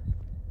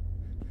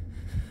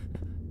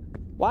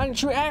 Why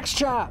didn't you axe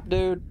chop,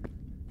 dude?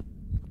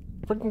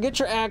 Freaking get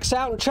your axe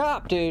out and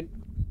chop, dude.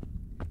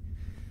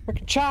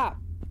 Freaking chop.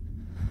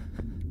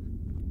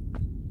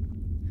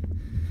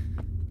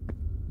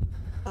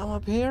 I'm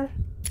up here.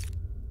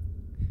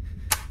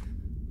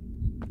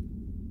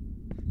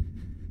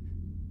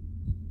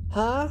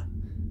 Huh?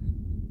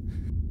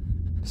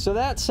 So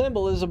that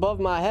symbol is above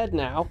my head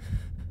now.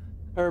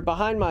 Or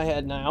behind my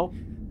head now.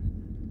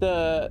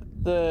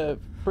 The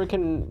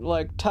freaking,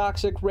 like,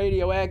 toxic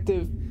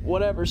radioactive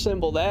whatever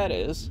symbol that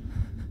is.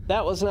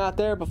 That was not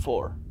there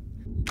before.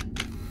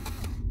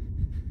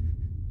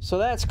 So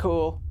that's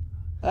cool.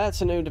 That's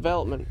a new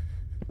development.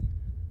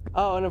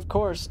 Oh, and of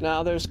course,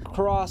 now there's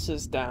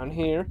crosses down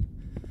here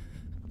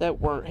that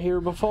weren't here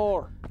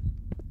before.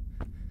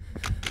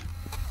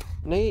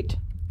 Neat.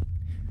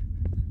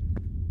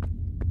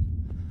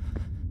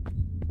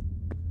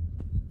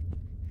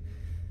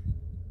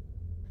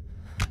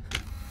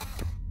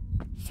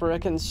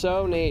 Frickin'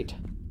 so neat.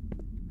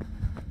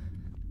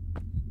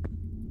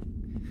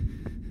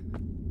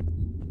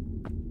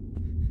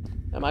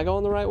 Am I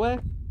going the right way?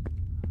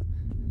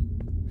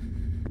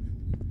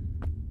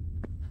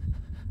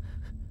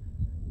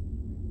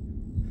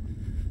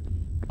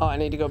 Oh, I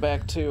need to go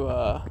back to,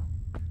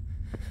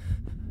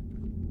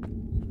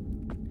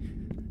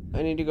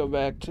 I need to go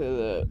back to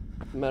the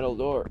metal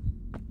door.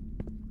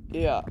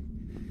 Yeah.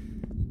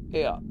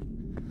 Yeah.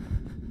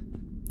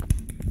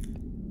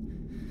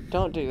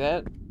 Don't do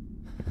that.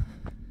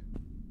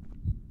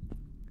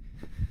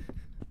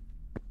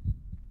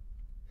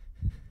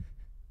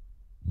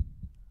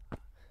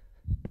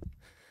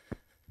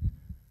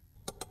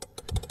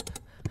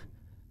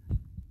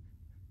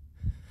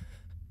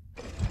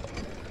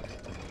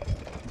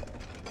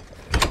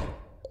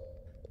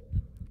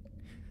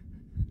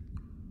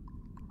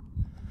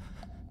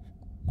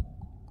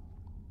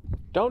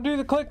 Don't do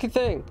the clicky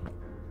thing.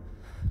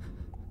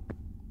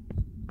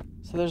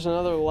 So there's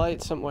another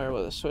light somewhere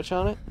with a switch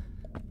on it.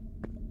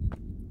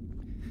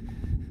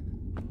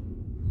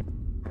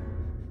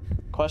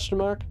 Question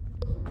mark?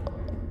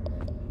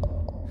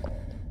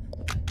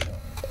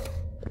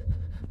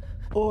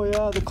 Oh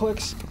yeah, the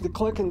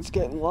clicking's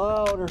getting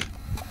louder.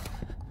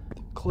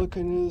 The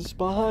clicking is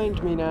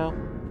behind me now.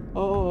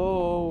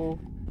 Oh.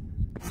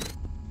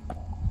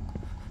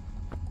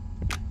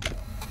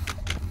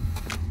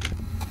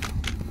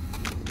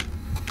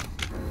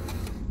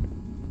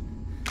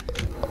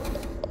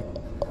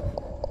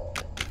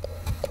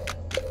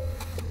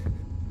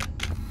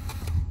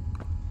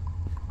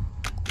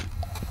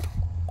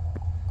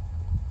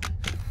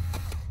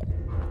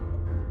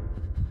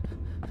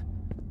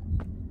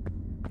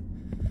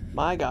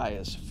 My guy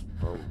is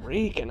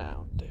freaking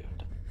out,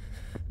 dude.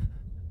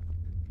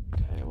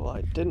 Okay, well,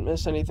 I didn't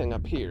miss anything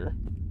up here.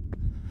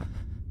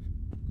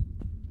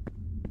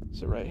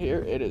 Is it right here?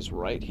 It is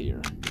right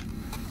here.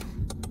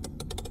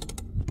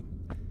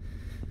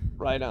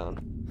 Right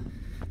on.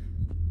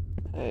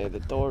 Hey, the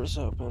door's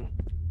open.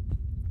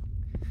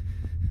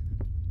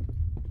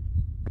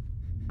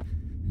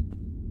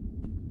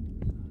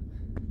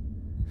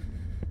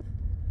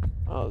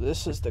 Oh,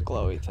 this is the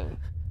glowy thing.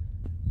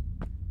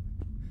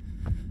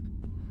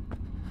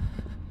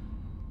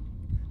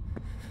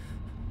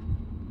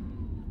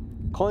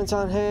 Coins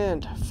on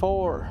hand,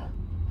 4.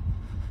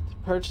 To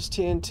purchase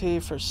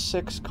TNT for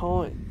 6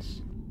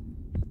 coins.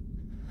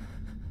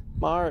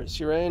 Mars,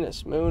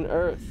 Uranus, Moon,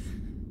 Earth.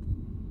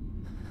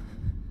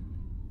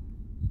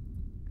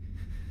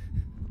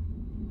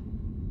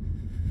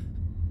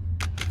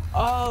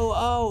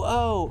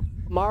 Oh.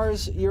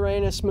 Mars,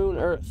 Uranus, Moon,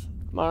 Earth.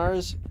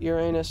 Mars,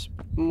 Uranus,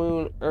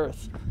 Moon,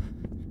 Earth.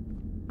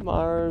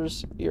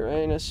 Mars,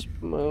 Uranus,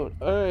 Moon.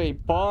 Hey,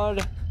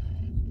 bud.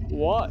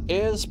 What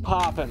is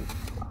poppin'?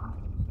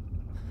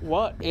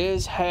 What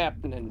is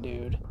happening,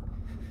 dude?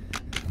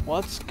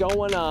 What's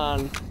going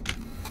on?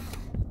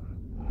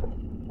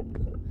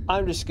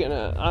 I'm just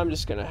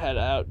gonna head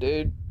out,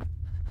 dude.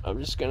 I'm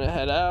just gonna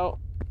head out.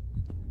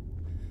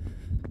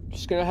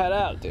 Just gonna head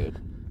out, dude.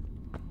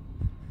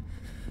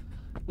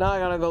 Now I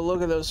gotta go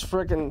look at those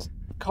frickin'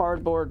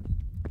 cardboard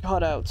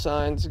cutout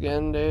signs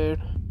again,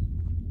 dude.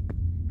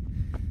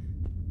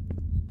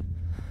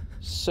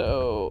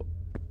 So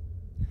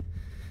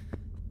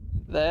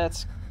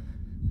that's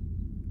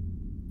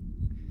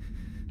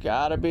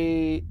gotta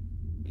be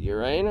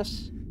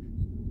Uranus.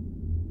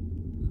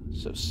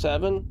 So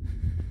 7.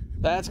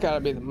 That's gotta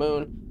be the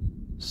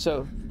moon.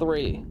 So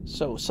 3.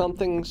 So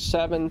something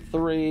 7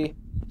 3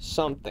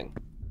 something.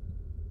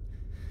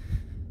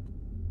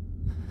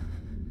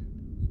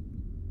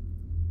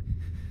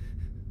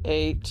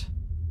 Eight.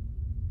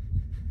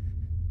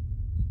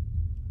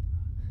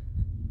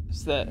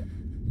 Is that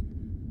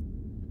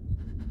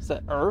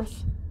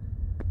Earth?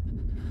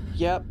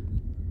 Yep.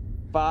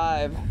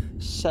 5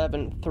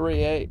 7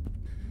 3 8.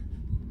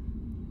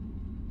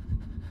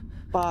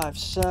 5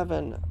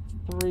 7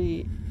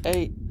 3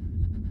 8.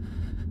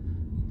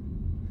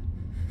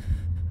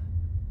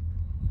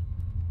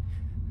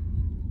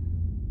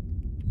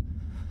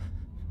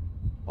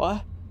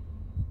 What?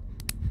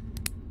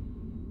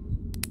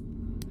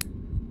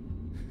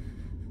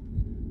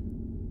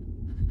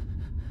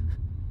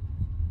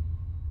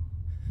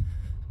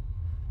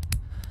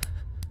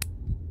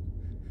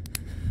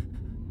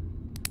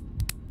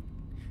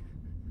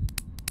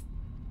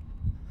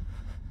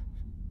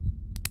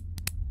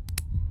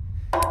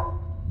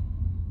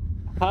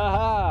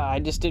 Haha, I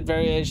just did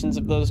variations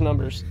of those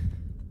numbers.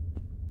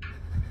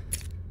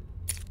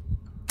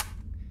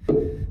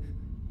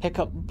 Pick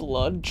up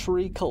blood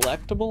tree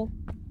collectible?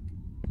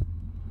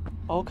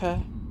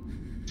 Okay.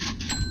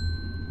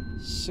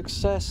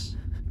 Success.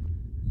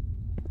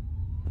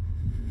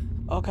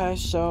 Okay,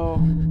 so...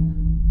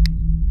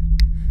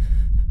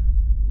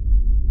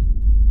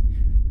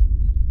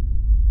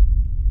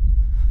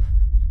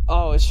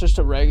 Oh, it's just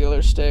a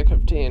regular stick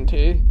of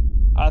TNT?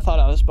 I thought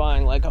I was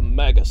buying like a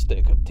mega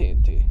stick of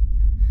TNT.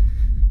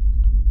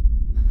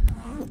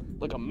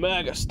 Like a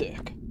mega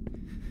stick.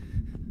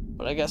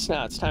 But I guess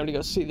now it's time to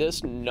go see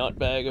this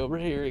nutbag over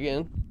here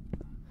again.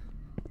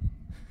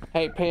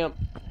 Hey, pimp.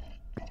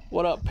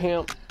 What up,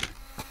 pimp?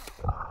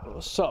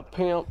 What's up,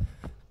 pimp?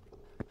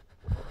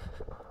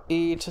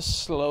 E to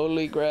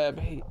slowly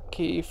grab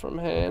key from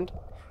hand.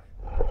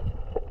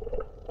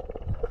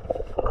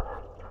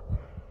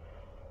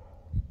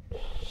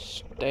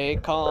 Stay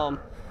calm.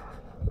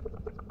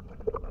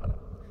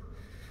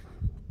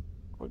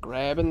 We're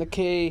grabbing the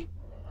key.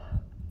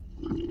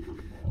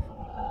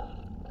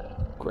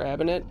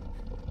 Grabbing it.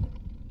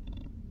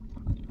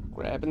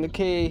 Grabbing the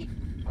key.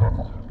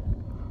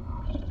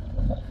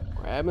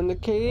 Grabbing the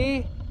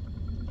key.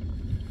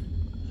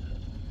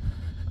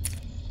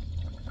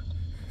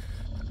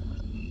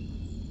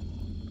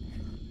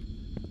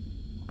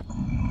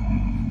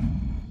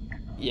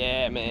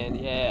 Yeah, man,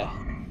 yeah.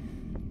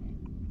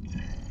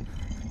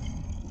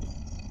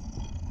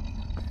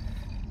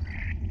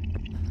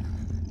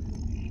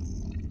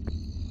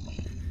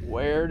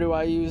 Where do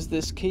I use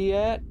this key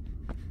at?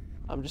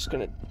 I'm just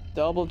gonna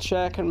double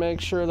check and make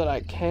sure that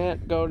I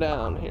can't go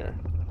down here.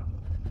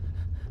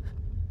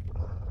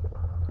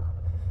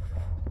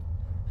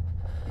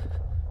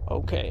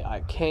 Okay,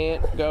 I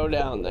can't go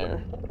down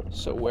there.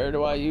 So where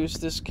do I use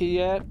this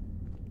key at?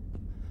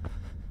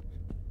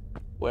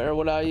 Where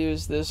would I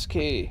use this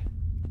key?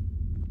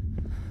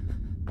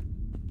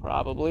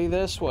 Probably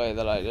this way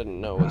that I didn't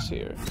know was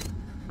here.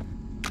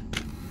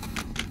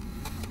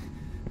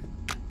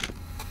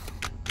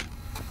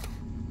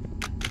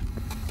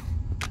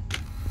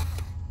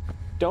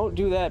 Don't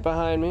do that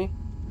behind me.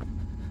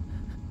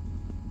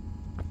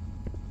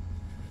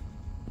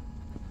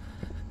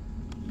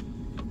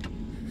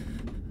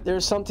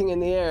 There's something in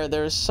the air.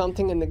 There's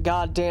something in the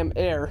goddamn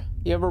air.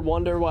 You ever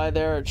wonder why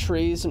there are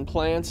trees and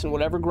plants and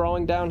whatever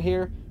growing down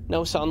here?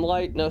 No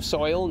sunlight, no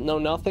soil, no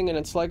nothing, and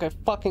it's like a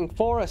fucking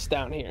forest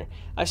down here.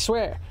 I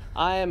swear,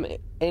 I am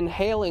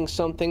inhaling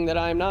something that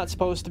I am not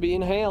supposed to be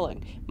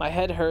inhaling. My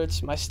head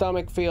hurts, my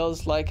stomach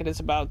feels like it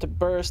is about to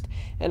burst,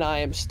 and I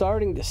am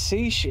starting to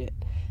see shit.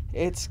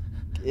 It's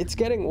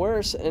getting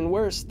worse and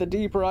worse the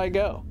deeper I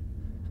go.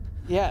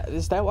 Yeah,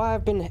 is that why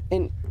I've been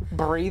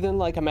breathing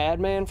like a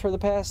madman for the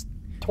past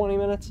 20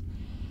 minutes?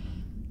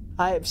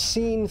 I have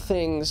seen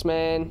things,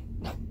 man.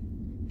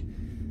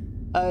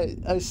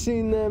 I've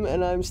seen them,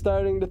 and I'm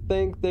starting to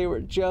think they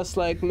were just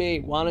like me,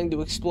 wanting to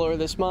explore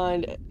this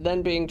mind,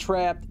 then being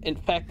trapped,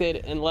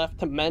 infected, and left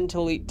to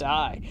mentally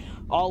die,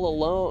 all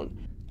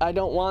alone. I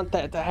don't want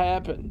that to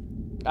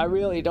happen. I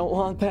really don't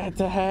want that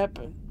to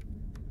happen.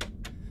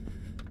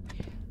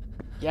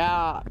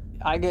 Yeah,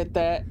 I get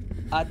that.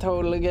 I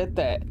totally get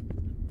that.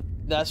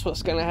 That's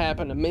what's gonna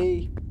happen to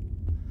me.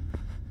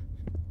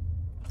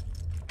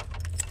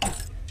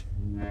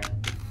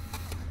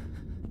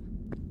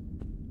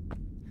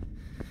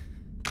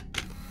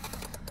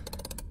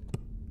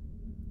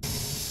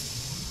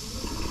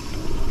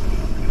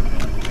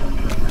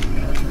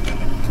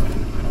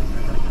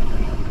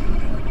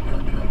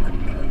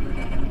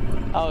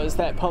 is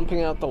that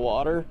pumping out the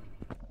water?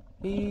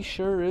 He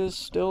sure is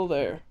still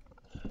there.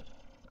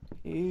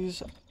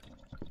 He's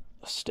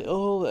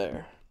still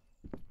there.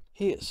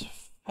 He is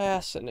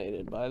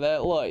fascinated by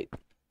that light.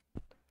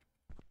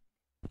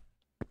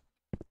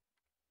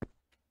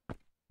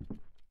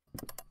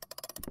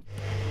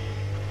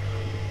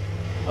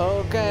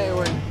 Okay,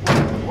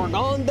 we're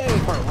going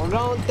deeper. We're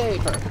going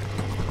deeper.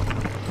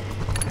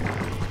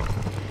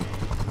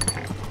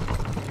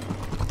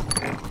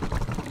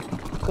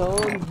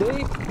 Going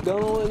deep,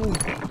 going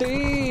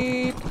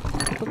deep,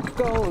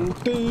 going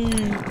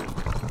deep,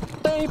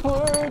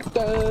 deeper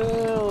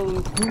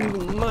down to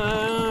the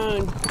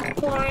mind.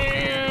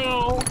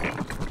 Wow.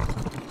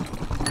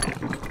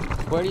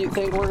 Where do you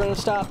think we're gonna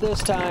stop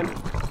this time?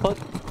 Put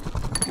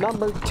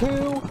number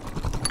 2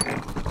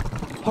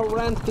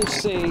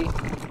 parenthesis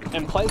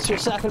and place your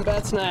second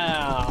bets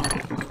now.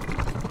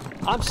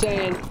 I'm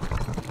saying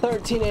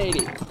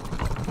 1380.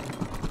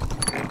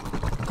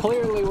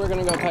 Clearly we're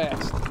gonna go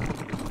past.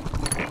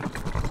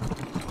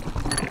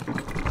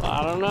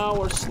 I don't know,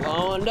 we're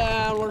slowing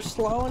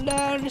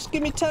down, just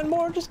give me 10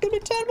 more, just give me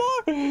 10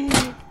 more!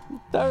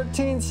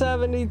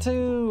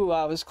 1372,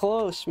 I was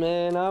close,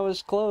 man, I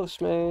was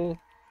close, man.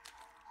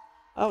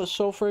 I was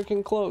so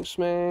freaking close,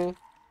 man.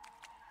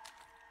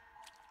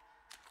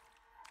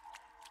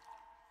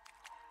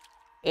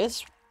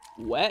 It's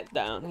wet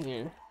down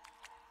here.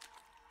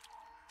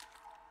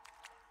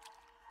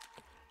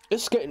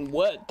 It's getting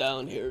wet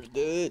down here,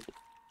 dude.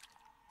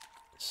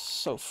 It's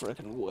so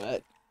freaking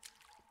wet.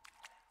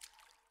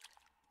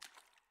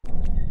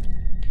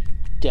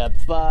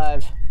 Depth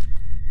 5.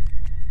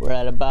 We're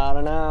at about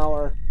an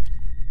hour.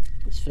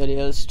 This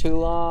video's too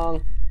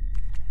long.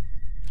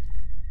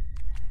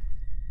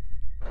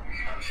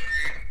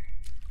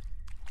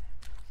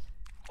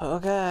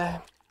 Okay.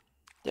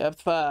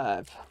 Depth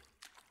 5.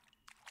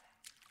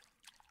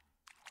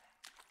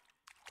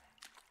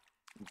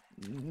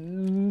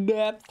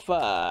 Depth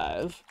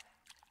 5.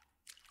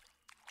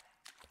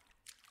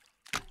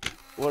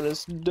 What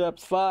does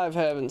Depth 5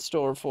 have in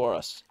store for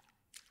us?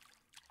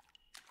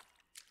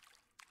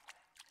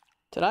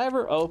 Did I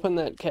ever open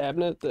that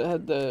cabinet that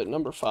had the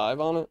number 5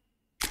 on it?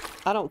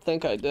 I don't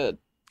think I did.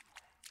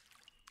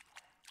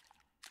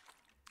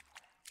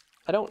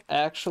 I don't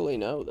actually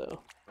know,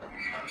 though.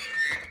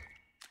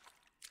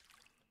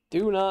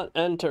 Do not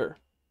enter.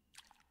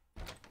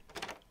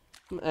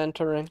 I'm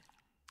entering.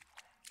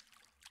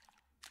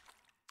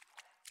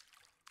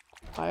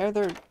 Why are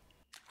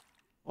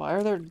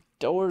there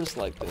doors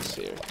like this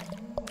here?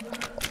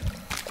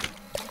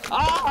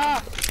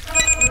 Ah!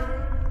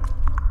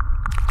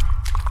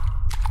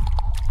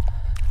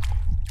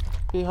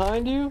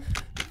 Behind you?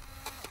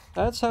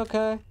 That's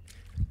okay.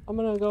 I'm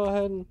gonna go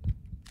ahead and...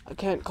 I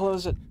can't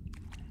close it.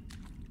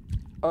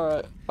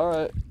 Alright,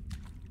 alright.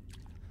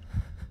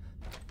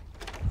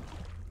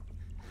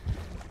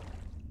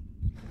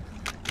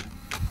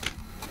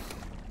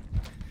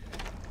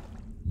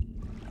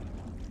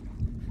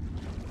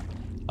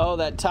 Oh,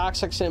 that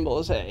toxic symbol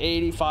is at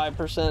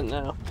 85%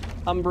 now.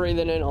 I'm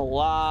breathing in a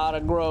lot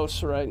of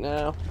gross right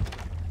now.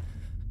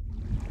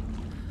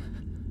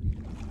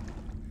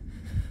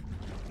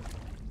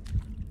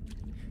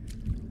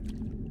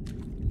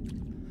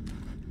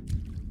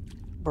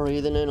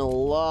 Breathing in a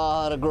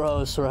lot of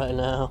gross right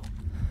now.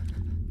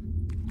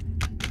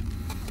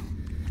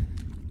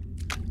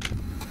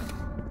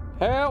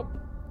 Help!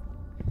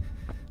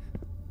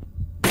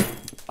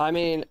 I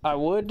mean, I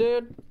would,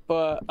 dude,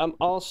 but I'm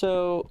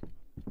also...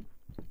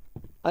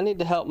 I need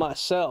to help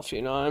myself,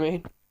 you know what I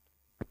mean?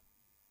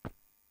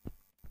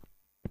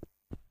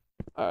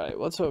 Alright,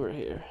 what's over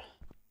here?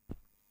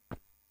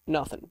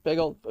 Nothing. Big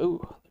old...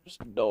 Ooh, there's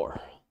a door.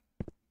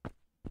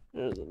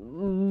 There's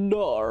a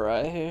door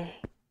right here.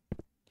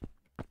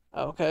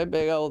 Okay,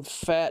 big old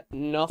fat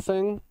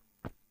nothing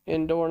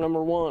in door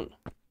number 1.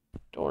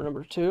 Door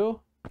number 2.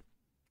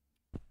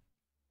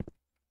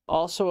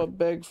 Also a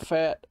big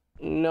fat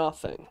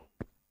nothing.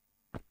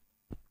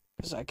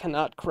 Because I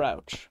cannot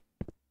crouch.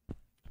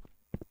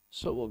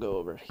 So we'll go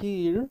over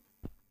here.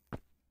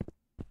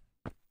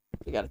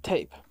 We got a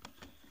tape.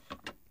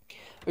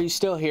 Are you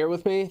still here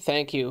with me?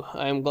 Thank you.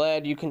 I am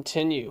glad you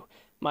continue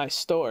my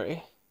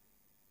story.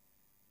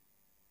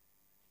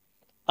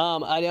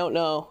 I don't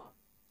know.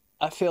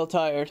 I feel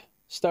tired.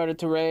 Started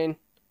to rain.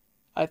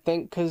 I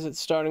think because it's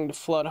starting to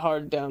flood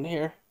hard down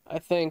here. I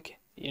think,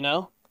 you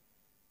know?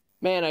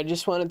 Man, I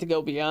just wanted to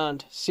go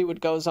beyond. See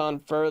what goes on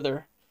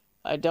further.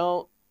 I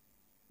don't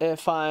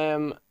if I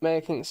am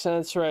making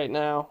sense right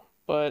now,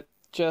 but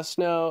just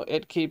know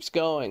it keeps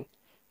going.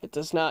 It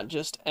does not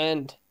just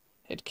end.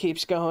 It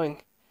keeps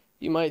going.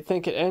 You might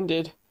think it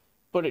ended,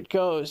 but it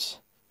goes,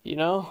 you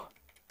know?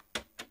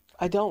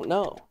 I don't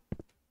know.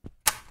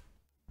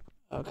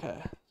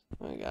 Okay,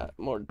 I got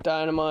more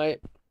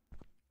dynamite.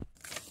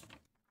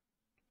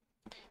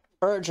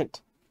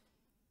 Urgent.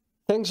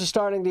 Things are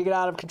starting to get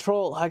out of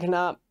control. I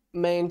cannot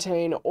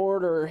maintain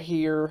order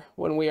here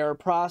when we are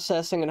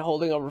processing and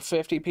holding over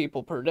 50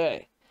 people per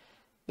day.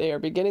 They are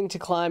beginning to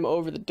climb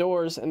over the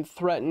doors, and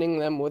threatening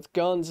them with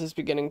guns is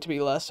beginning to be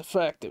less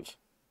effective.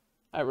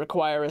 I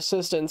require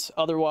assistance,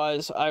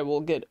 otherwise I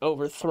will get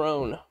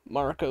overthrown.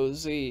 Marco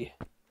Z.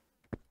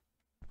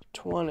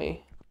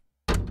 20.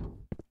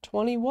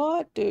 20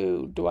 what,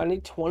 dude? Do I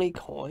need 20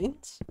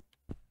 coins?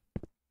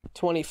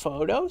 20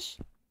 photos?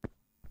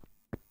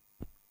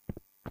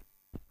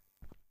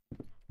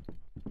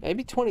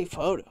 Maybe 20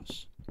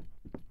 photos.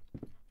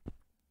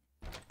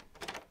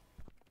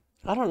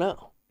 I don't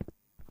know.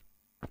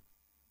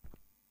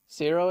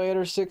 0, 8,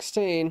 or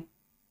 16.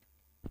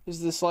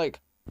 Is this like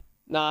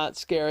not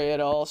scary at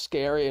all?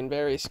 Scary and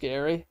very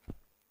scary?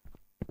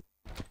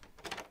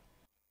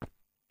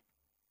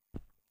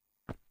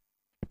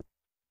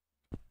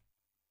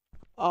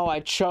 Oh, I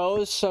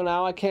chose, so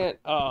now I can't.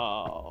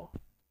 Oh.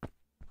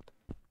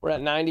 We're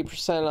at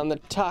 90% on the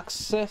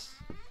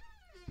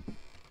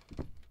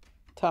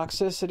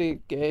toxicity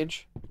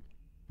gauge.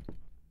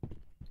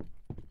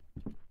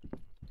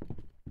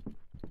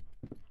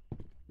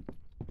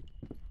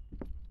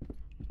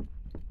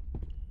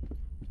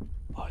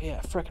 Oh yeah,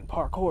 frickin'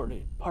 parkour,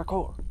 dude.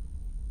 Parkour.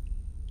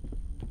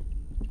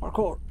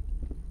 Parkour.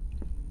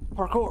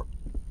 Parkour.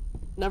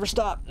 Never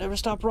stop. Never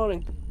stop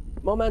running.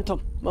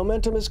 Momentum.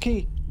 Momentum is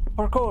key.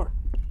 Parkour.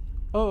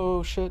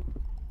 Oh shit.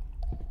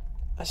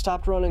 I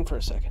stopped running for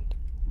a second.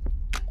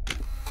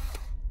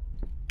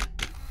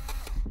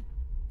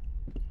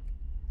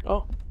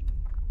 Oh.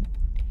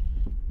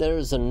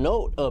 There's a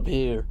note up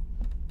here.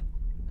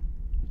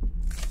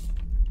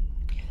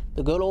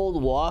 The good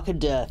old walk of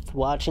death,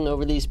 watching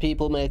over these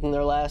people making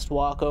their last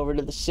walk over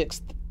to the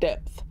 6th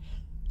depth.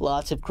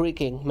 Lots of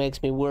creaking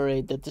makes me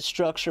worried that the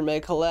structure may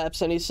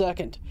collapse any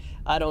second.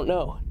 I don't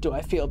know. Do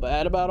I feel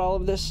bad about all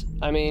of this?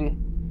 I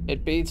mean,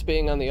 it beats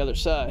being on the other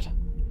side.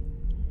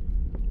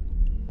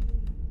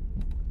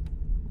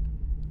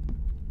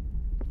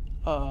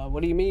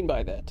 What do you mean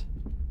by that?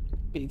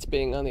 Beats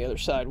being on the other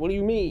side. What do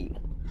you mean?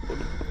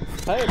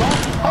 Hey, bud!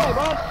 Hey,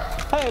 bud!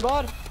 Hey,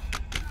 bud!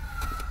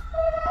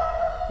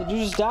 Did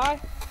you just die?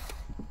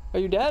 Are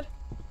you dead?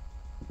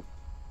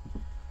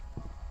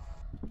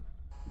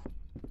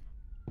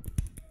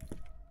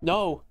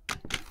 No.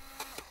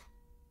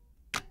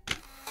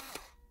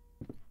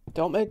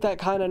 Don't make that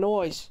kind of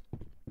noise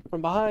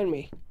from behind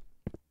me.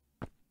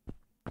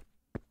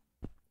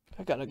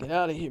 I gotta get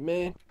out of here,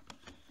 man.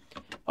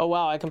 Oh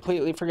wow, I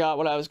completely forgot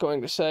what I was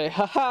going to say.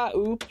 Haha,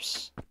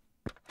 oops.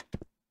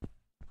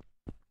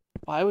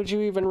 Why would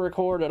you even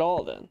record at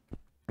all then?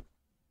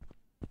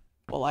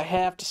 Well, I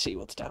have to see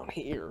what's down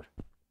here.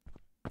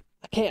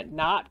 I can't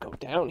not go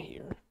down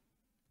here.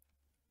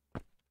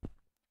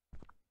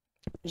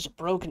 There's a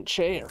broken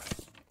chair.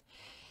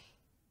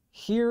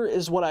 Here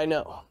is what I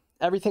know.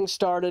 Everything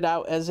started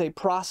out as a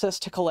process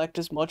to collect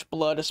as much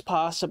blood as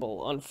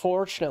possible.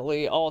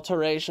 Unfortunately,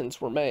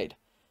 alterations were made.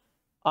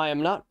 I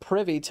am not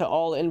privy to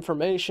all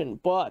information,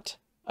 but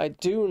I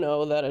do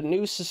know that a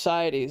new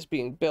society is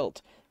being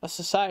built. A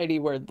society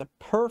where the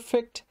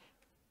perfect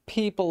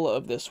people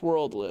of this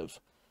world live.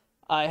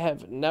 I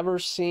have never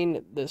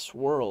seen this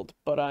world,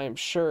 but I am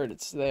sure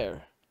it's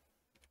there.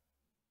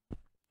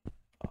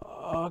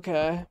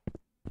 Okay.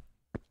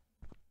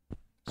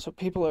 So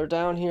people are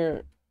down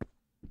here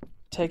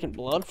taking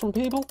blood from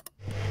people?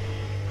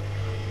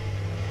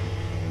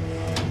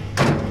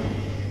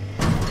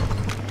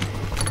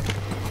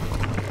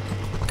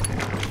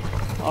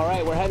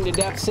 Alright, we're heading to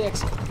depth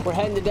 6. We're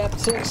heading to depth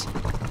 6.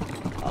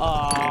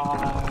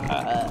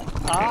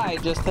 I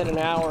just hit an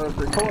hour of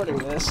recording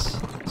this,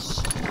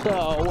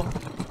 so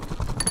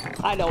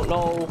I don't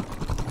know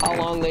how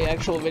long the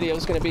actual video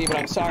is going to be, but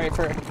I'm sorry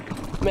for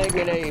making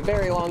it a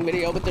very long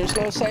video, but there's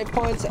no save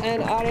points,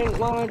 and I didn't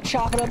want to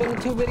chop it up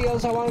into 2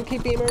 videos. I want to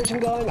keep the immersion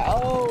going.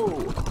 Oh!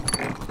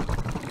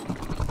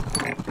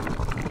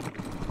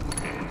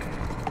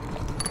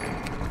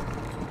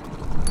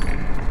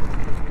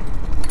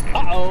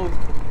 Uh-oh.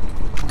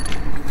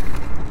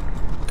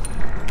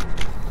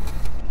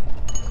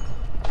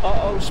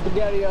 Uh-oh,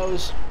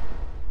 SpaghettiOs.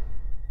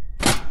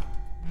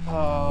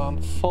 I'm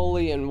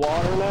fully in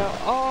water now.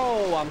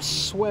 Oh, I'm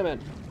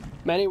swimming.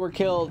 Many were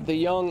killed, the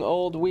young,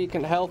 old, weak,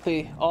 and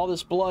healthy. All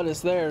this blood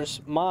is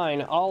theirs,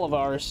 mine, all of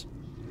ours.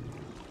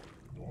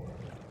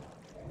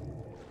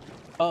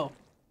 Oh.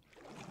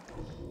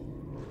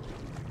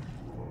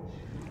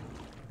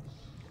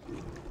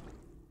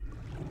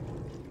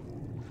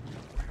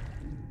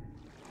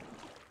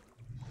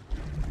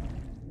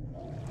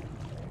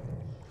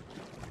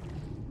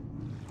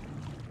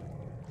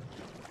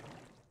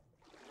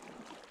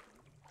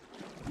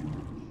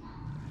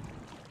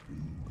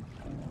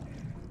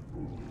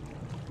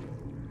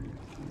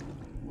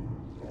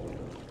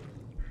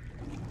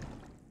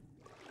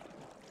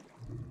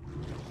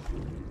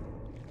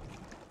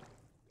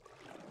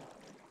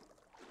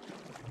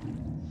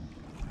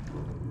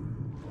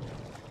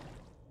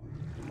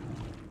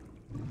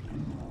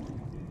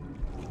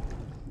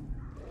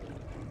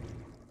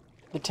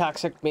 The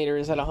toxic meter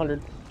is at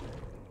 100.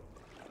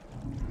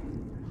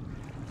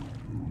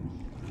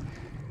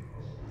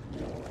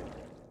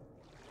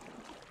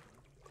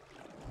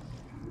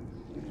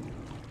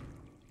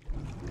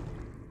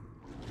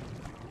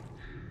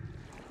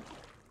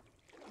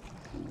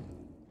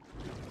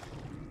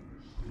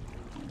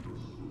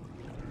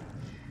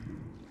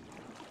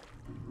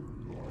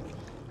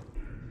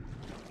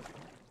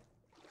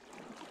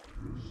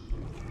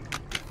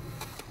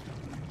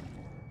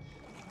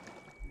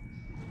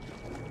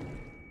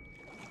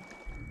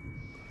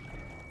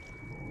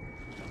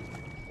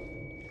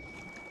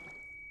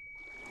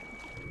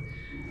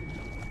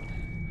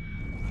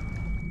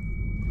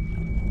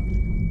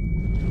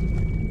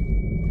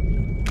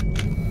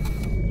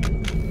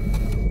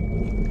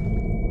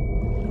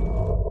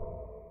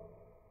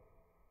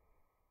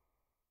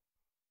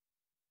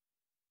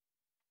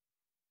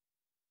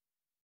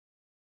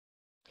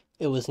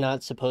 It was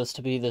not supposed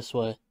to be this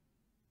way.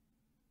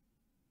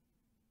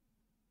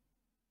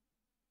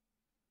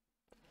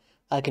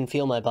 I can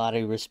feel my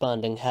body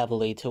responding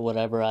heavily to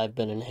whatever I've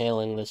been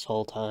inhaling this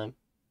whole time.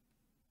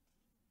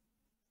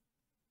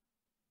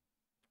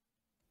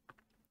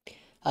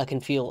 I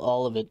can feel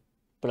all of it,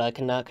 but I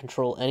cannot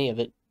control any of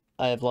it.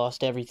 I have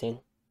lost everything.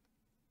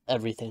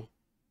 Everything.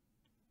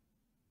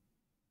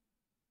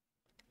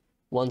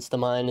 Once the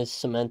mine is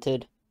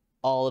cemented,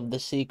 all of the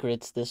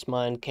secrets this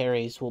mine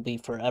carries will be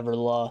forever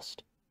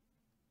lost.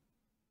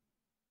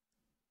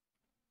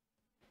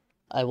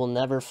 I will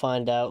never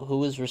find out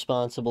who is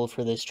responsible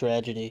for this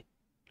tragedy.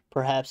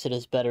 Perhaps it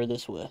is better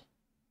this way.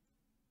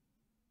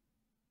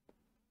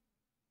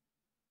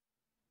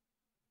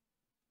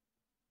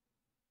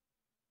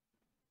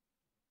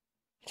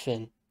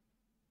 Finn.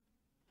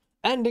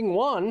 Ending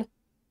 1?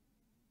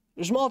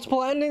 There's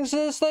multiple endings to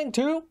this thing,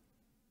 too?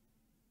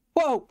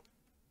 Whoa!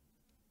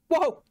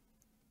 Whoa!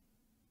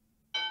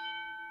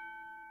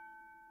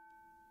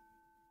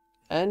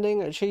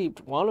 Ending achieved.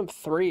 1 of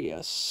 3.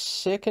 A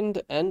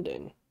sickened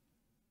ending.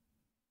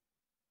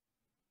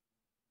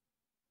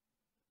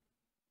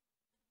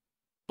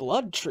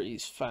 Blood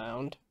trees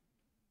found.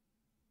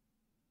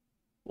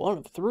 1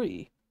 of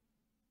 3.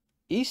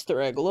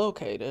 Easter egg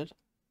located.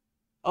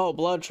 Oh,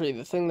 blood tree,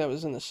 the thing that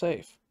was in the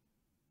safe.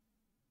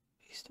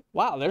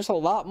 Wow, there's a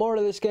lot more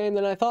to this game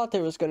than I thought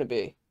there was going to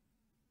be.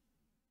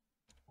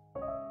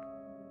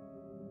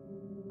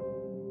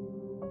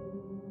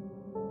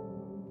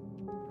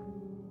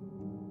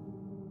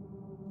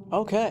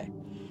 Okay.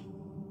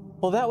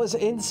 Well, that was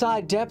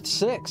Inside Depth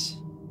 6.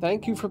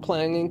 Thank you for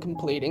playing and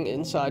completing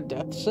Inside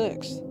Depth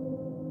 6.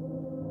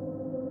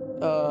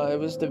 It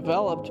was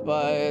developed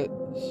by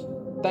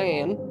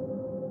Stan. It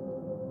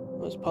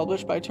was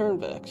published by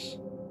Turnvex.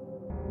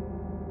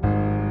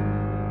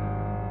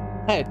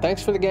 Hey,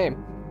 thanks for the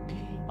game.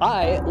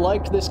 I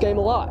liked this game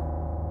a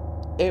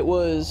lot. It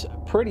was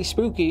pretty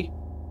spooky.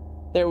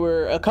 There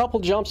were a couple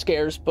jump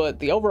scares, but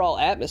the overall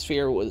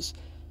atmosphere was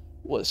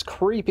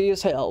creepy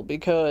as hell,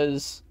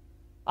 because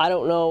I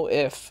don't know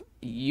if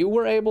you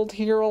were able to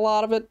hear a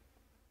lot of it.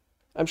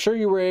 I'm sure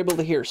you were able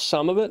to hear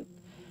some of it,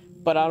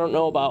 but I don't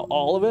know about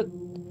all of it.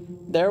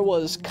 There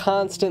was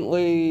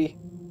constantly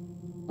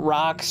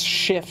rocks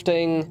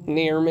shifting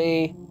near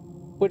me,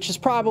 which is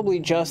probably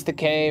just the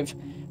cave,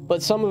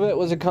 but some of it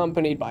was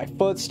accompanied by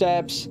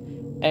footsteps,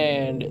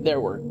 and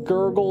there were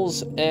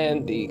gurgles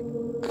and the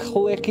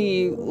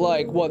clicky,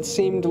 like what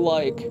seemed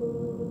like,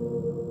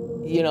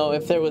 you know,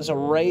 if there was a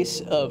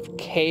race of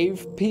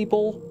cave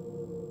people,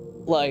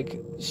 like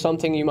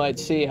something you might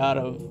see out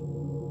of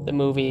the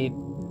movie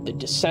The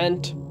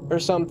Descent or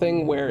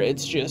something, where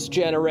it's just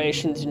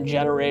generations and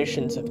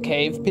generations of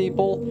cave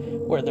people,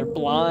 where they're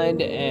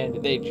blind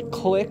and they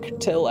click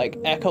to like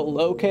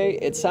echolocate.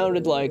 It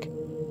sounded like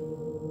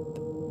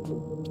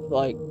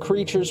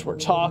creatures were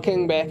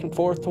talking back and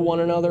forth to one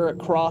another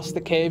across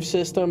the cave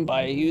system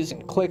by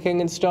using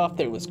clicking and stuff.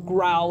 There was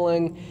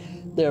growling,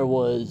 there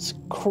was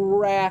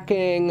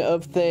cracking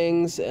of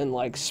things and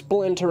like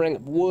splintering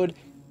of wood.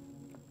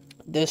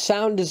 The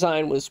sound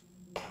design was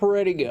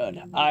pretty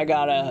good. I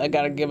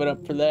gotta give it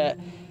up for that.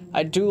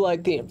 I do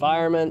like the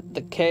environment.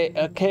 A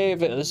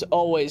cave is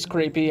always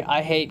creepy.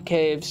 I hate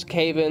caves.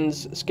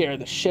 Cave-ins scare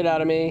the shit out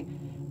of me.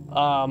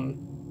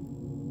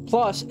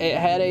 Plus, it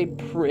had a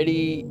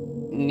pretty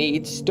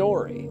neat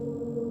story.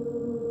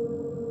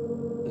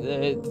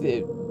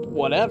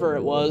 Whatever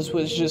it was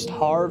just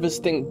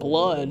harvesting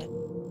blood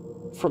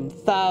from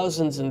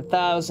thousands and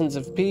thousands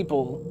of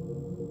people.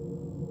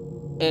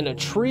 And a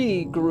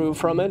tree grew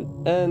from it,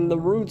 and the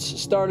roots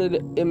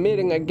started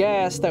emitting a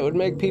gas that would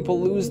make people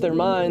lose their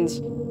minds,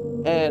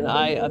 and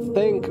I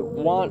think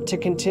want to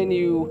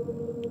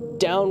continue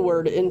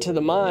downward into the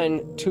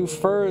mine to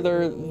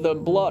further the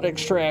blood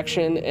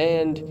extraction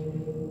and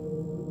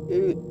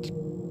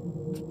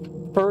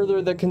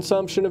further the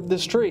consumption of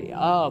this tree.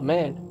 Oh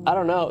man, I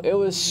don't know. It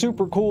was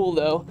super cool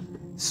though.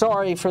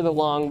 Sorry for the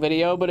long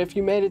video, but if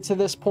you made it to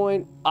this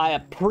point, I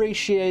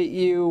appreciate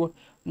you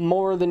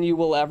more than you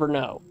will ever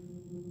know.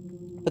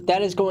 But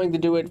that is going to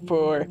do it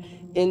for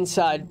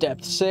Inside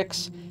Depth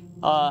 6.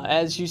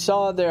 As you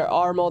saw, there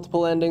are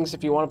multiple endings.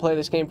 If you want to play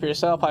this game for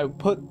yourself, I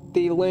put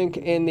the link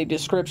in the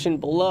description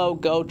below.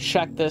 Go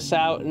check this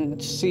out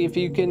and see if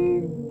you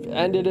can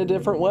end it a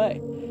different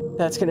way.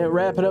 That's going to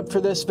wrap it up for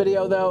this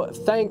video, though.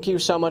 Thank you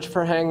so much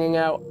for hanging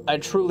out. I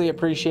truly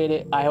appreciate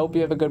it. I hope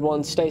you have a good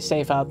one. Stay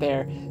safe out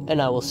there,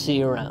 and I will see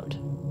you around.